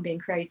art and being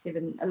creative,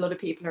 and a lot of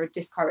people are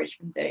discouraged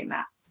from doing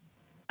that.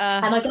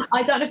 And I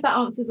don't know if that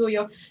answers all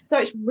your. So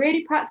it's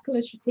really practical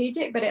and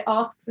strategic, but it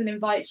asks and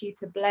invites you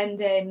to blend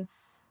in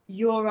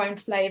your own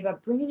flavor,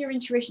 bring in your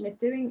intuition.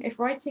 If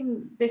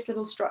writing this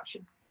little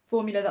structured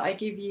formula that I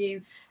give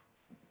you,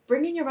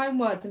 bring in your own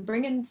words and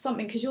bring in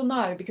something, because you'll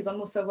know, because I'm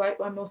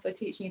also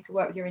teaching you to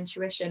work with your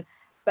intuition.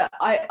 But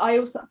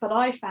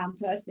I found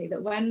personally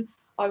that when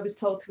I was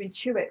told to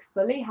intuit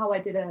fully how I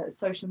did a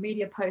social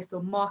media post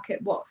or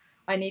market what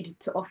I needed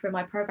to offer in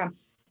my program,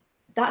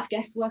 that's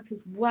guesswork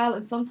as well.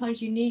 And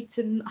sometimes you need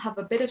to have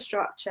a bit of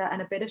structure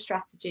and a bit of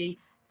strategy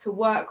to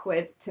work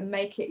with to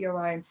make it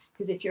your own.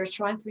 Because if you're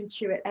trying to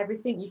intuit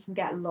everything, you can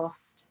get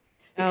lost.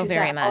 Oh, Because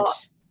very much.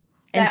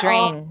 And there are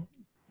drain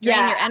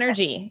yeah your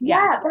energy.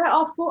 yeah there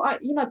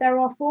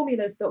are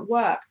formulas that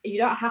work. You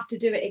don't have to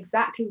do it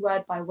exactly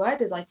word by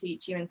word as I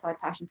teach you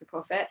inside Passion to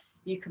Profit.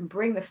 You can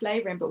bring the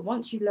flavor in, but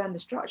once you learn the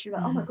structure, you're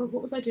like, oh my god,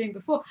 what was I doing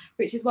before?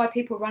 Which is why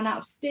people run out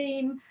of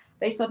steam.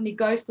 They suddenly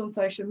ghost on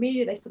social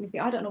media. They suddenly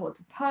think, I don't know what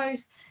to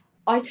post.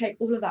 I take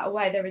all of that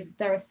away.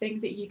 There are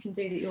things that you can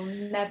do that you'll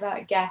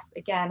never guess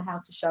again how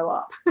to show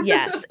up.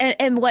 Yes.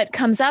 And what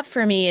comes up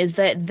for me is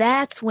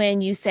that's when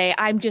you say,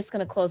 I'm just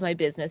going to close my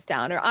business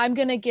down, or I'm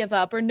going to give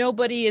up, or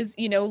nobody is,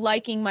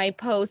 liking my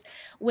post,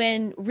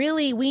 when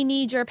really we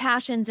need your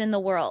passions in the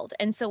world.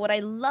 And so what I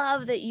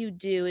love that you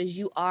do is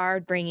you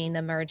are bringing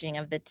the merging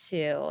of the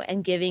two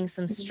and giving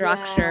some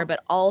structure,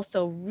 but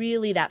also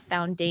really that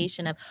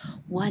foundation of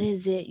what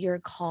is it you're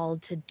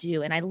called to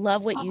do. And I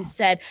love what you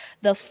said,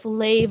 the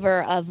flavor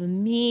of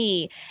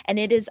me. And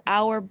it is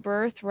our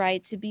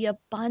birthright to be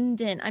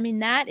abundant. I mean,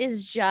 that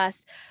is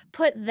just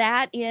put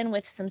that in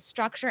with some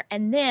structure.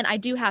 And then I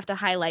do have to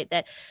highlight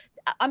that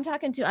I'm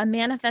talking to a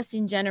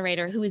manifesting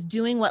generator who is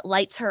doing what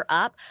lights her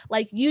up.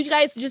 Like you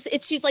guys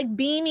she's like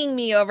beaming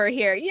me over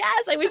here.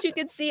 Yes, I wish you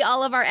could see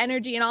all of our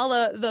energy and all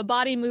the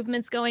body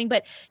movements going,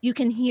 but you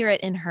can hear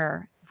it in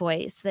her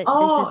voice that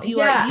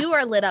you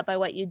are lit up by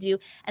what you do.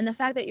 And the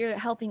fact that you're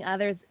helping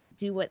others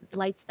do what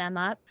lights them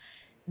up,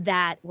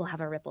 that will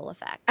have a ripple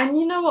effect. And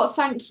you know what?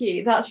 Thank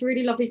you. That's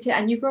really lovely to hear.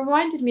 And you've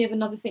reminded me of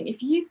another thing.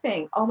 If you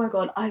think, oh my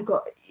God,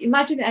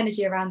 imagine the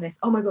energy around this.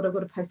 Oh my God, I've got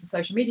to post a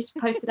social media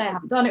post today. I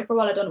haven't done it for a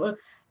while. I don't know.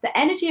 The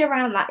energy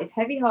around that is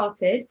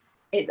heavy-hearted.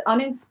 It's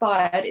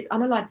uninspired. It's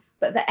unaligned.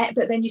 But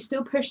then you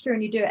still push through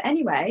and you do it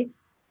anyway.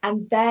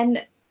 And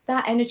then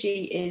that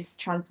energy is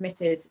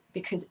transmitted,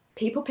 because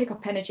people pick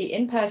up energy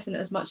in person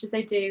as much as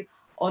they do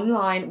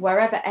online.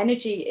 Wherever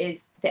energy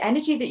is, the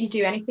energy that you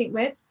do anything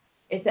with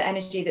is the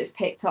energy that's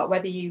picked up,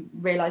 whether you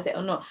realize it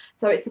or not.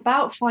 So it's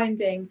about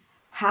finding,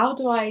 how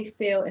do I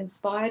feel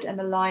inspired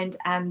and aligned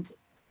and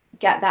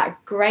get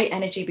that great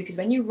energy? Because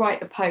when you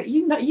write a post,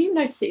 you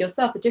notice it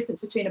yourself, the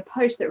difference between a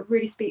post that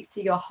really speaks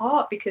to your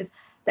heart because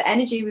the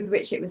energy with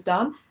which it was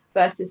done,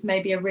 versus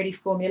maybe a really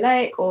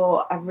formulaic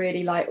or a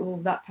really like, oh,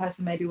 that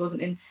person maybe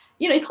wasn't in,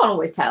 you can't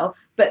always tell,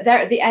 but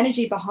the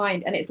energy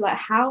behind. And it's like,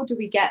 how do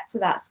we get to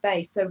that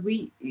space? So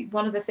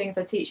one of the things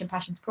I teach in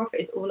Passion to Profit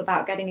is all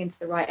about getting into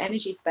the right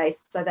energy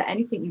space, so that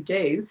anything you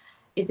do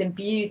is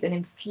imbued and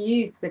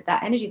infused with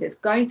that energy that's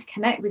going to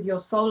connect with your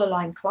soul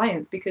aligned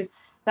clients. Because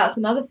that's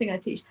another thing I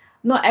teach.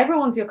 Not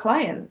everyone's your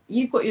client.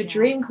 You've got your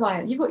dream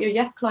client, you've got your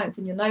yes clients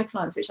and your no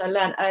clients, which I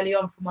learned early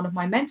on from one of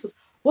my mentors.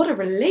 What a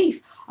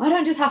relief. I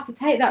don't just have to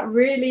take that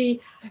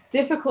really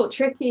difficult,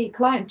 tricky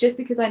client just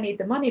because I need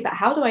the money, but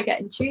how do I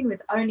get in tune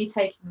with only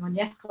taking on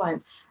yes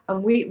clients?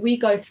 And we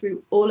go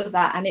through all of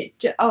that, and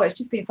it's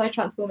just been so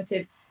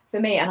transformative for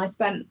me. And I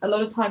spent a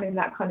lot of time in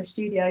that kind of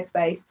studio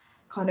space,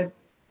 kind of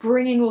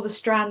bringing all the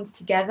strands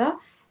together.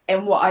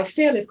 And what I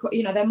feel is,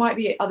 there might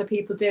be other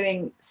people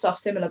doing stuff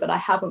similar, but I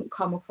haven't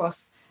come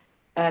across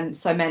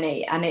so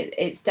many. And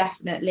it's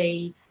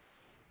definitely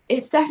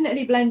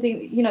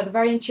blending, the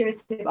very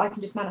intuitive, I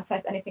can just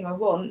manifest anything I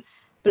want,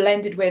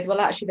 blended with,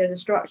 well, actually there's a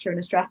structure and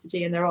a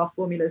strategy and there are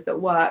formulas that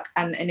work,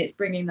 and it's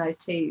bringing those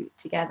two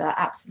together.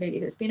 Absolutely.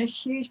 That's been a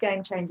huge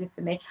game changer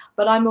for me.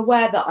 But I'm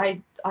aware that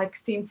I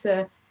seem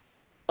to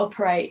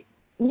operate,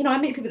 I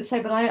meet people that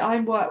say, but I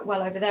work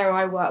well over there, or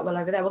I work well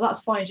over there. Well,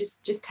 that's fine.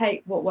 Just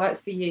take what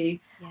works for you.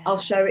 Yes, I'll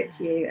show it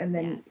to you, and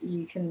then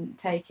you can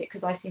take it.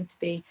 Because I seem to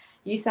be,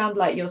 you sound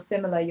like you're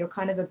similar. You're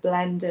kind of a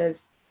blend of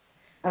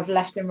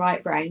left and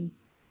right brain.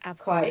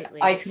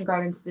 Absolutely. I can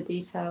go into the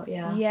detail.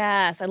 Yeah.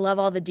 Yes. I love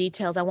all the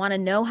details. I want to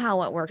know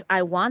how it works.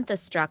 I want the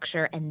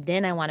structure, and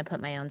then I want to put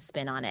my own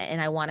spin on it,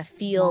 and I want to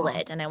feel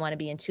it, and I want to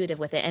be intuitive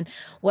with it. And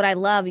what I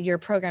love, your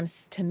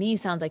programs to me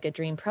sounds like a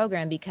dream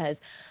program,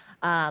 because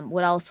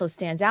what also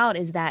stands out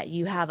is that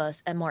you have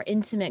a more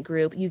intimate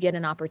group. You get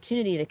an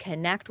opportunity to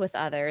connect with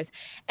others,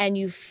 and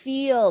you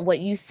feel what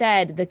you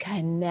said, the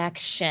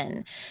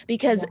connection.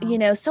 Because,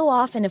 so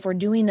often if we're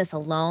doing this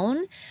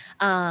alone,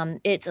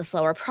 it's a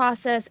slower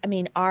process. I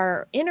mean,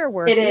 our inner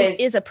work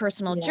is a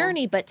personal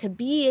journey, but to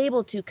be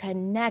able to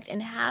connect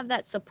and have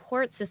that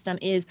support system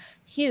is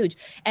huge.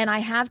 And I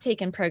have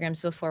taken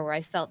programs before where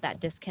I felt that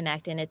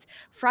disconnect, and it's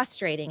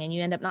frustrating, and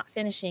you end up not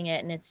finishing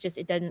it. And it's just,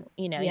 it doesn't,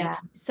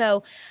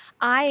 so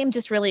I am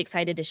just really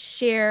excited to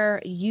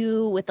share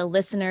you with the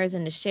listeners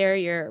and to share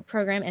your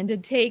program and to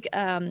take,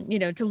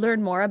 to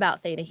learn more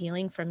about Theta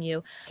Healing from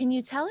you. Can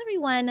you tell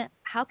everyone,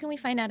 how can we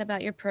find out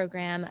about your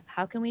program?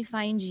 How can we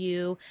find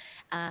you?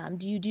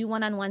 Do you do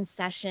one-on-one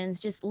sessions?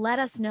 Just let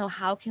us know,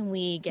 how can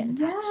we get in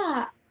touch?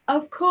 Yeah,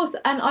 of course.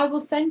 And I will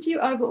send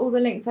you over all the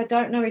links. I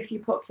don't know if you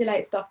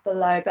populate stuff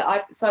below,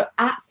 but so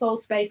at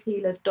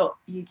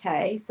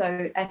soulspacehealers.uk,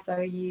 so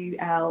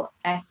SOULSPACE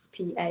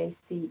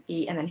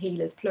and then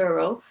healers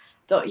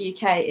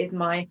plural.uk is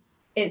my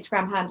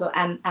Instagram handle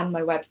and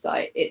my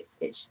website.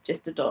 It's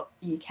just a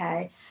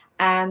 .uk.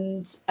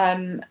 And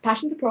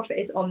Passion to Profit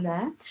is on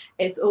there.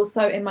 It's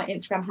also in my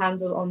Instagram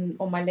handle on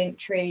my link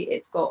tree.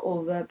 It's got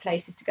all the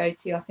places to go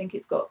to. I think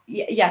it's got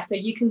so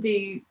you can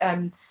do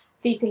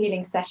Theta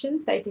Healing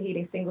sessions, Theta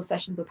Healing single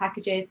sessions or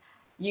packages.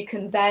 You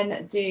can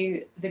then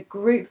do the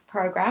group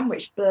program,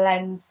 which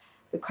blends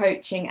the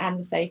coaching and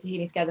the Theta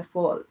Healing together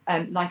for,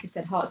 like I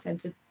said,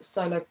 heart-centered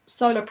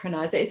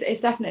solopreneurs. It's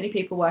definitely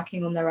people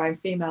working on their own,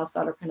 female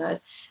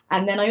solopreneurs.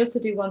 And then I also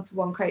do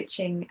one-to-one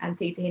coaching and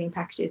Theta Healing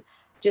packages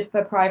just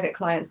for private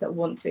clients that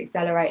want to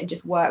accelerate and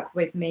just work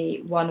with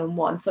me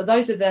one-on-one. So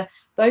those are the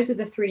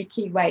three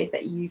key ways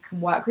that you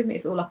can work with me.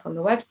 It's all up on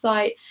the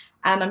website,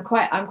 and I'm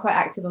quite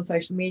active on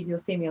social media. You'll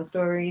see me on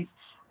stories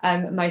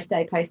most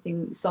day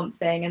posting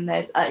something. And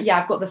there's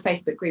I've got the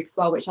Facebook group as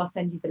well, which I'll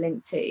send you the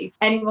link to.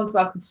 Anyone's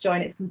welcome to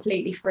join. It's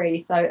completely free.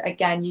 So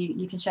again,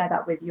 you can share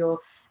that with your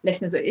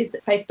listeners. It's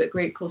a Facebook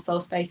group called Soul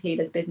Space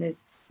Healers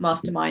Business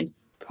Mastermind.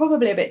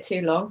 Probably a bit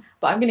too long,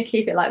 but I'm going to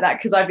keep it like that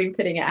because I've been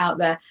putting it out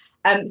there.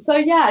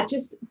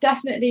 Just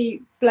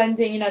definitely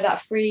blending,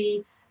 that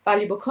free,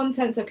 valuable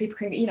content so people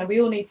can,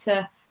 we all need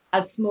to,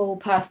 as small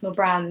personal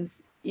brands,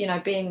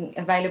 being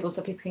available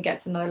so people can get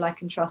to know,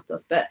 like, and trust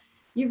us. But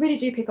you really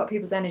do pick up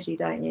people's energy,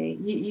 don't you?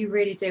 You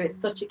really do. It's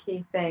such a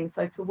key thing.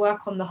 So to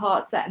work on the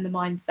heart set and the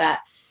mindset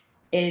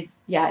is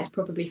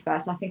probably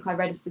first. I think I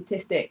read a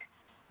statistic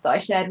that I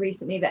shared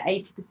recently that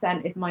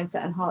 80% is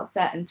mindset and heart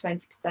set and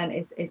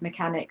 20% is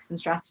mechanics and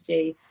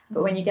strategy.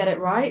 But when you get it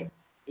right,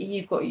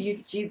 you've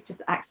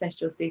just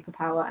accessed your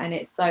superpower. And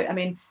it's so,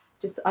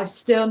 I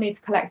still need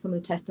to collect some of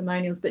the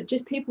testimonials, but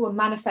just people were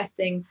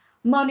manifesting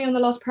money on the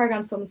last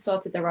program. Someone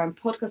started their own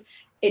podcast.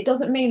 It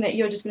doesn't mean that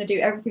you're just going to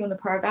do everything on the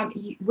program.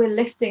 We're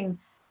lifting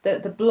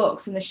the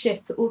blocks and the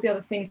shifts, all the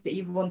other things that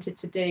you've wanted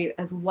to do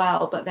as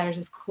well. But there is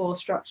this core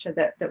structure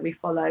that we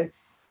follow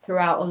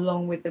throughout,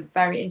 along with the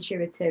very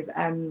intuitive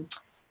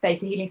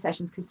Theta Healing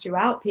sessions, because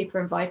throughout people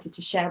are invited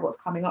to share what's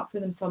coming up for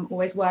them. So I'm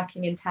always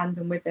working in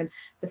tandem with them.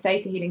 The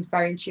Theta Healing is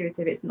very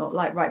intuitive. It's not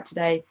like, right,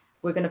 today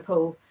we're going to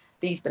pull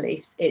these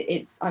beliefs.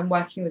 I'm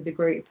working with the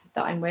group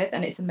that I'm with,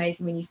 and it's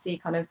amazing when you see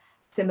kind of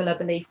similar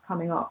beliefs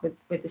coming up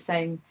with the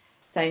same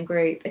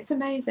group. It's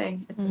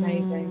amazing. It's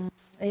amazing.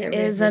 It really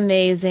is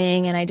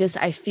amazing. And I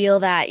feel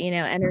that,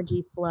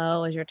 energy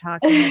flow as you're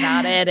talking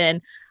about it.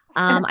 And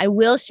I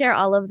will share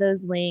all of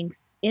those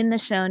links in the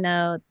show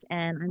notes.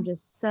 And I'm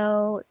just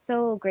so,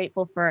 so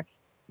grateful for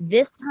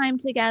this time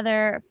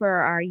together, for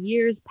our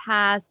years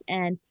past,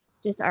 and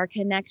just our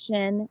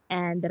connection,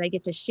 and that I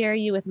get to share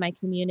you with my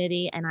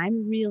community. And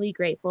I'm really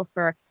grateful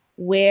for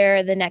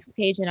where the next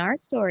page in our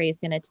story is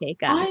going to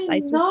take us.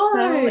 I'm just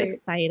so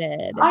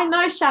excited. I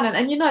know, Shannon.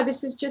 And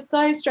this is just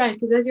so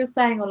strange, because as you're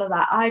saying all of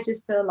that, I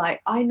just feel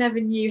like I never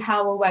knew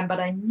how or when, but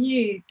I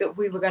knew that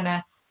we were going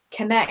to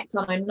connect,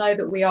 and I know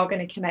that we are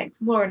going to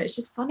connect more. And it's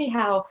just funny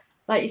how,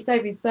 like you say,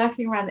 we've been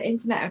circling around the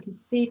internet and can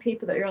see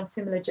people that you're on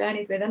similar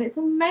journeys with. And it's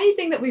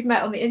amazing that we've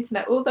met on the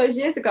internet all those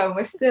years ago and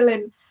we're still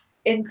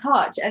in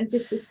touch. And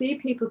just to see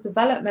people's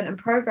development and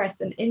progress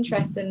and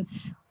interest, and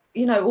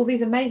all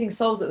these amazing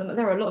souls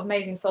there are a lot of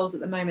amazing souls at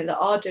the moment that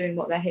are doing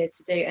what they're here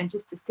to do, and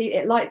just to see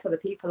it lights other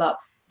people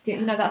up.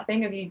 That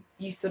thing of you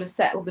sort of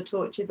set all the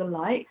torches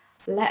alight.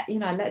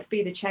 Let's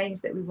be the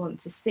change that we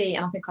want to see.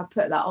 And I think I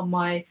put that on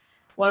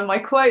one of my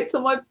quotes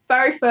on my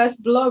very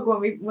first blog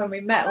when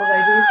we met all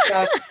those years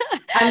ago.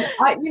 And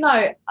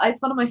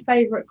it's one of my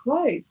favorite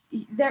quotes.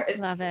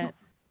 Love it.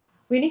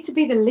 We need to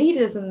be the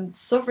leaders and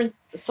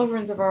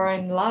sovereigns of our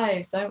own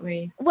lives, don't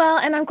we? Well,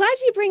 and I'm glad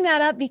you bring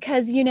that up,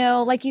 because,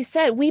 like you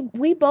said,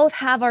 we both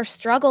have our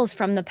struggles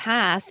from the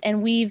past,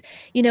 and we've,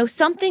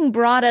 something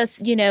brought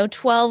us,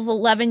 12,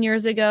 11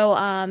 years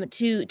ago,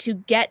 to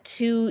get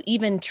to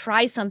even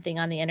try something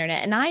on the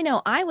internet. And I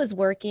know I was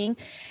working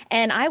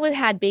and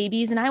had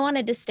babies and I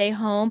wanted to stay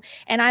home,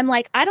 and I'm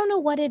like, I don't know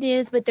what it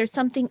is, but there's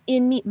something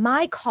in me.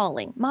 My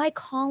calling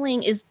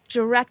is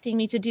directing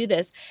me to do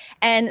this.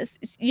 And,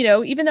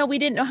 even though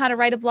we didn't know how to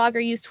write a blog or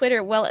use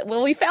Twitter, well,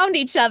 we found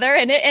each other,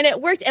 and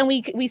it worked, and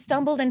we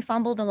stumbled and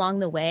fumbled along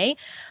the way.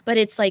 But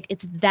this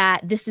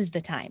is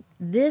the time.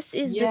 This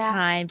is the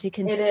time to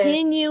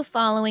continue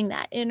following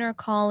that inner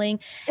calling.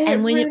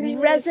 And when really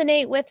it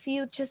resonates with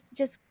you,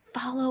 just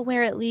follow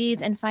where it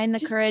leads, and find the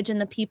courage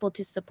and the people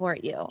to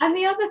support you. And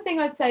the other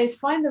thing I'd say is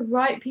find the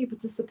right people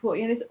to support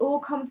you. And this all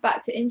comes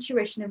back to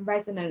intuition and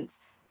resonance.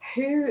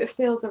 who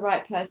feels the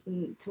right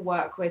person to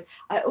work with.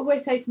 I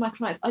always say to my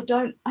clients, I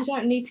don't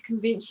need to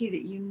convince you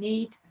that you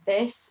need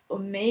this or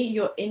me.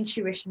 Your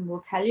intuition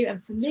will tell you.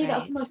 And for me,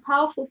 that's the most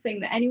powerful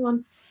thing that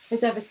anyone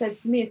has ever said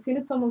to me. As soon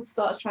as someone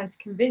starts trying to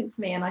convince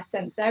me and I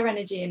sense their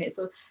energy and it's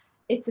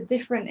a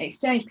different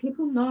exchange,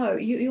 people know,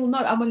 you'll know.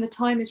 And when the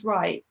time is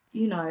right,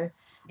 you know.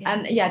 Yes.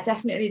 And yeah,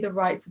 definitely the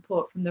right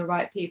support from the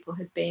right people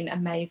has been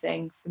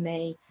amazing for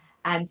me.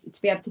 And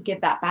to be able to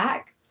give that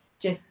back,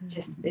 just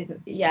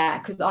yeah,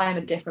 because I am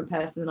a different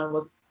person than I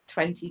was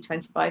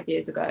 25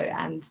 years ago.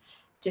 And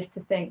just to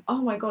think,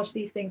 oh my gosh,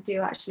 these things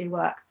do actually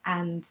work,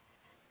 and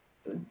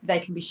they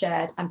can be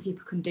shared, and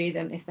people can do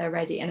them if they're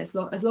ready. And as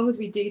long as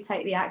we do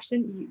take the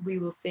action, we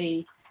will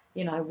see,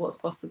 you know, what's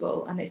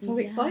possible. And it's so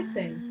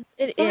exciting.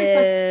 It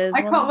is.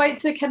 I can't wait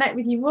to connect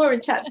with you more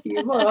and chat to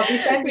you more. I'll be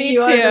sending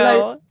you over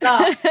loads of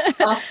stuff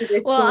after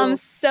this Well, call. I'm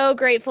so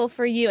grateful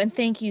for you, and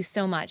thank you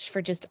so much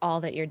for just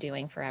all that you're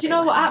doing for everyone. Do you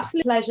know what?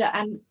 Absolute pleasure,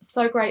 and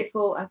so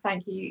grateful, and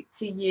thank you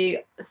to you.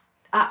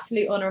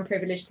 Absolute honor and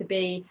privilege to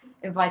be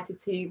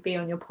invited to be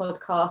on your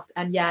podcast.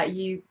 And yeah,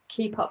 you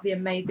keep up the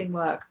amazing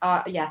work.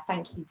 Yeah,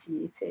 thank you to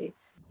you too.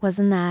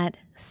 Wasn't that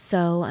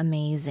so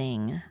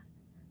amazing?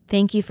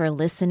 Thank you for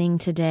listening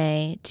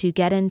today. To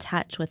get in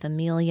touch with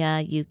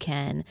Amelia, you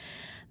can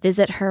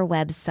visit her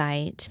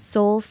website,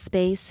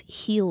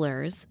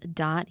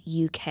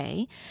 soulspacehealers.uk.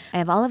 I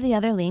have all of the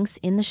other links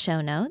in the show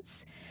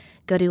notes.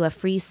 Go to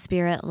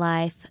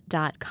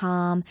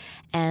afreespiritlife.com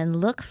and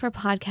look for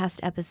podcast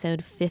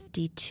episode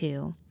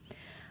 52.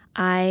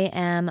 I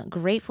am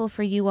grateful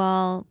for you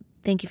all.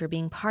 Thank you for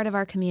being part of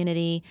our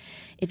community.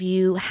 If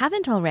you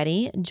haven't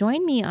already,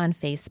 join me on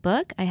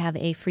Facebook. I have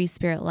a Free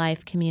Spirit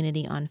Life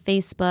community on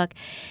Facebook,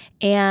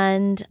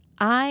 and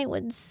I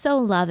would so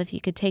love if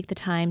you could take the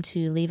time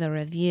to leave a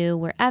review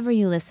wherever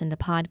you listen to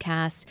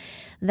podcasts.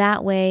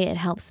 That way it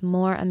helps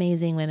more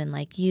amazing women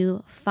like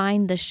you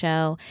find the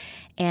show,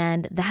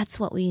 and that's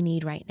what we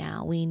need right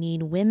now. We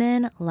need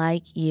women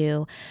like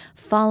you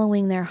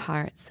following their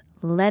hearts,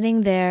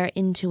 letting their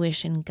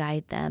intuition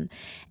guide them,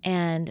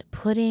 and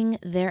putting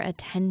their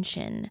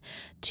attention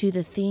to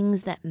the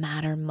things that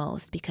matter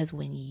most. Because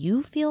when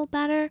you feel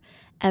better,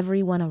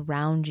 everyone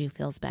around you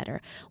feels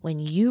better. When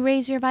you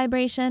raise your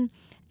vibration,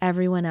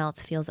 everyone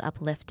else feels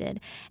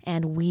uplifted.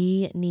 And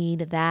we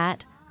need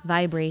that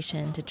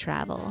vibration to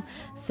travel.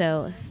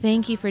 So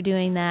thank you for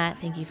doing that.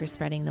 Thank you for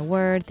spreading the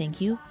word.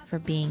 Thank you for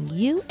being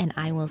you. And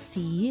I will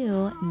see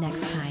you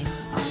next time.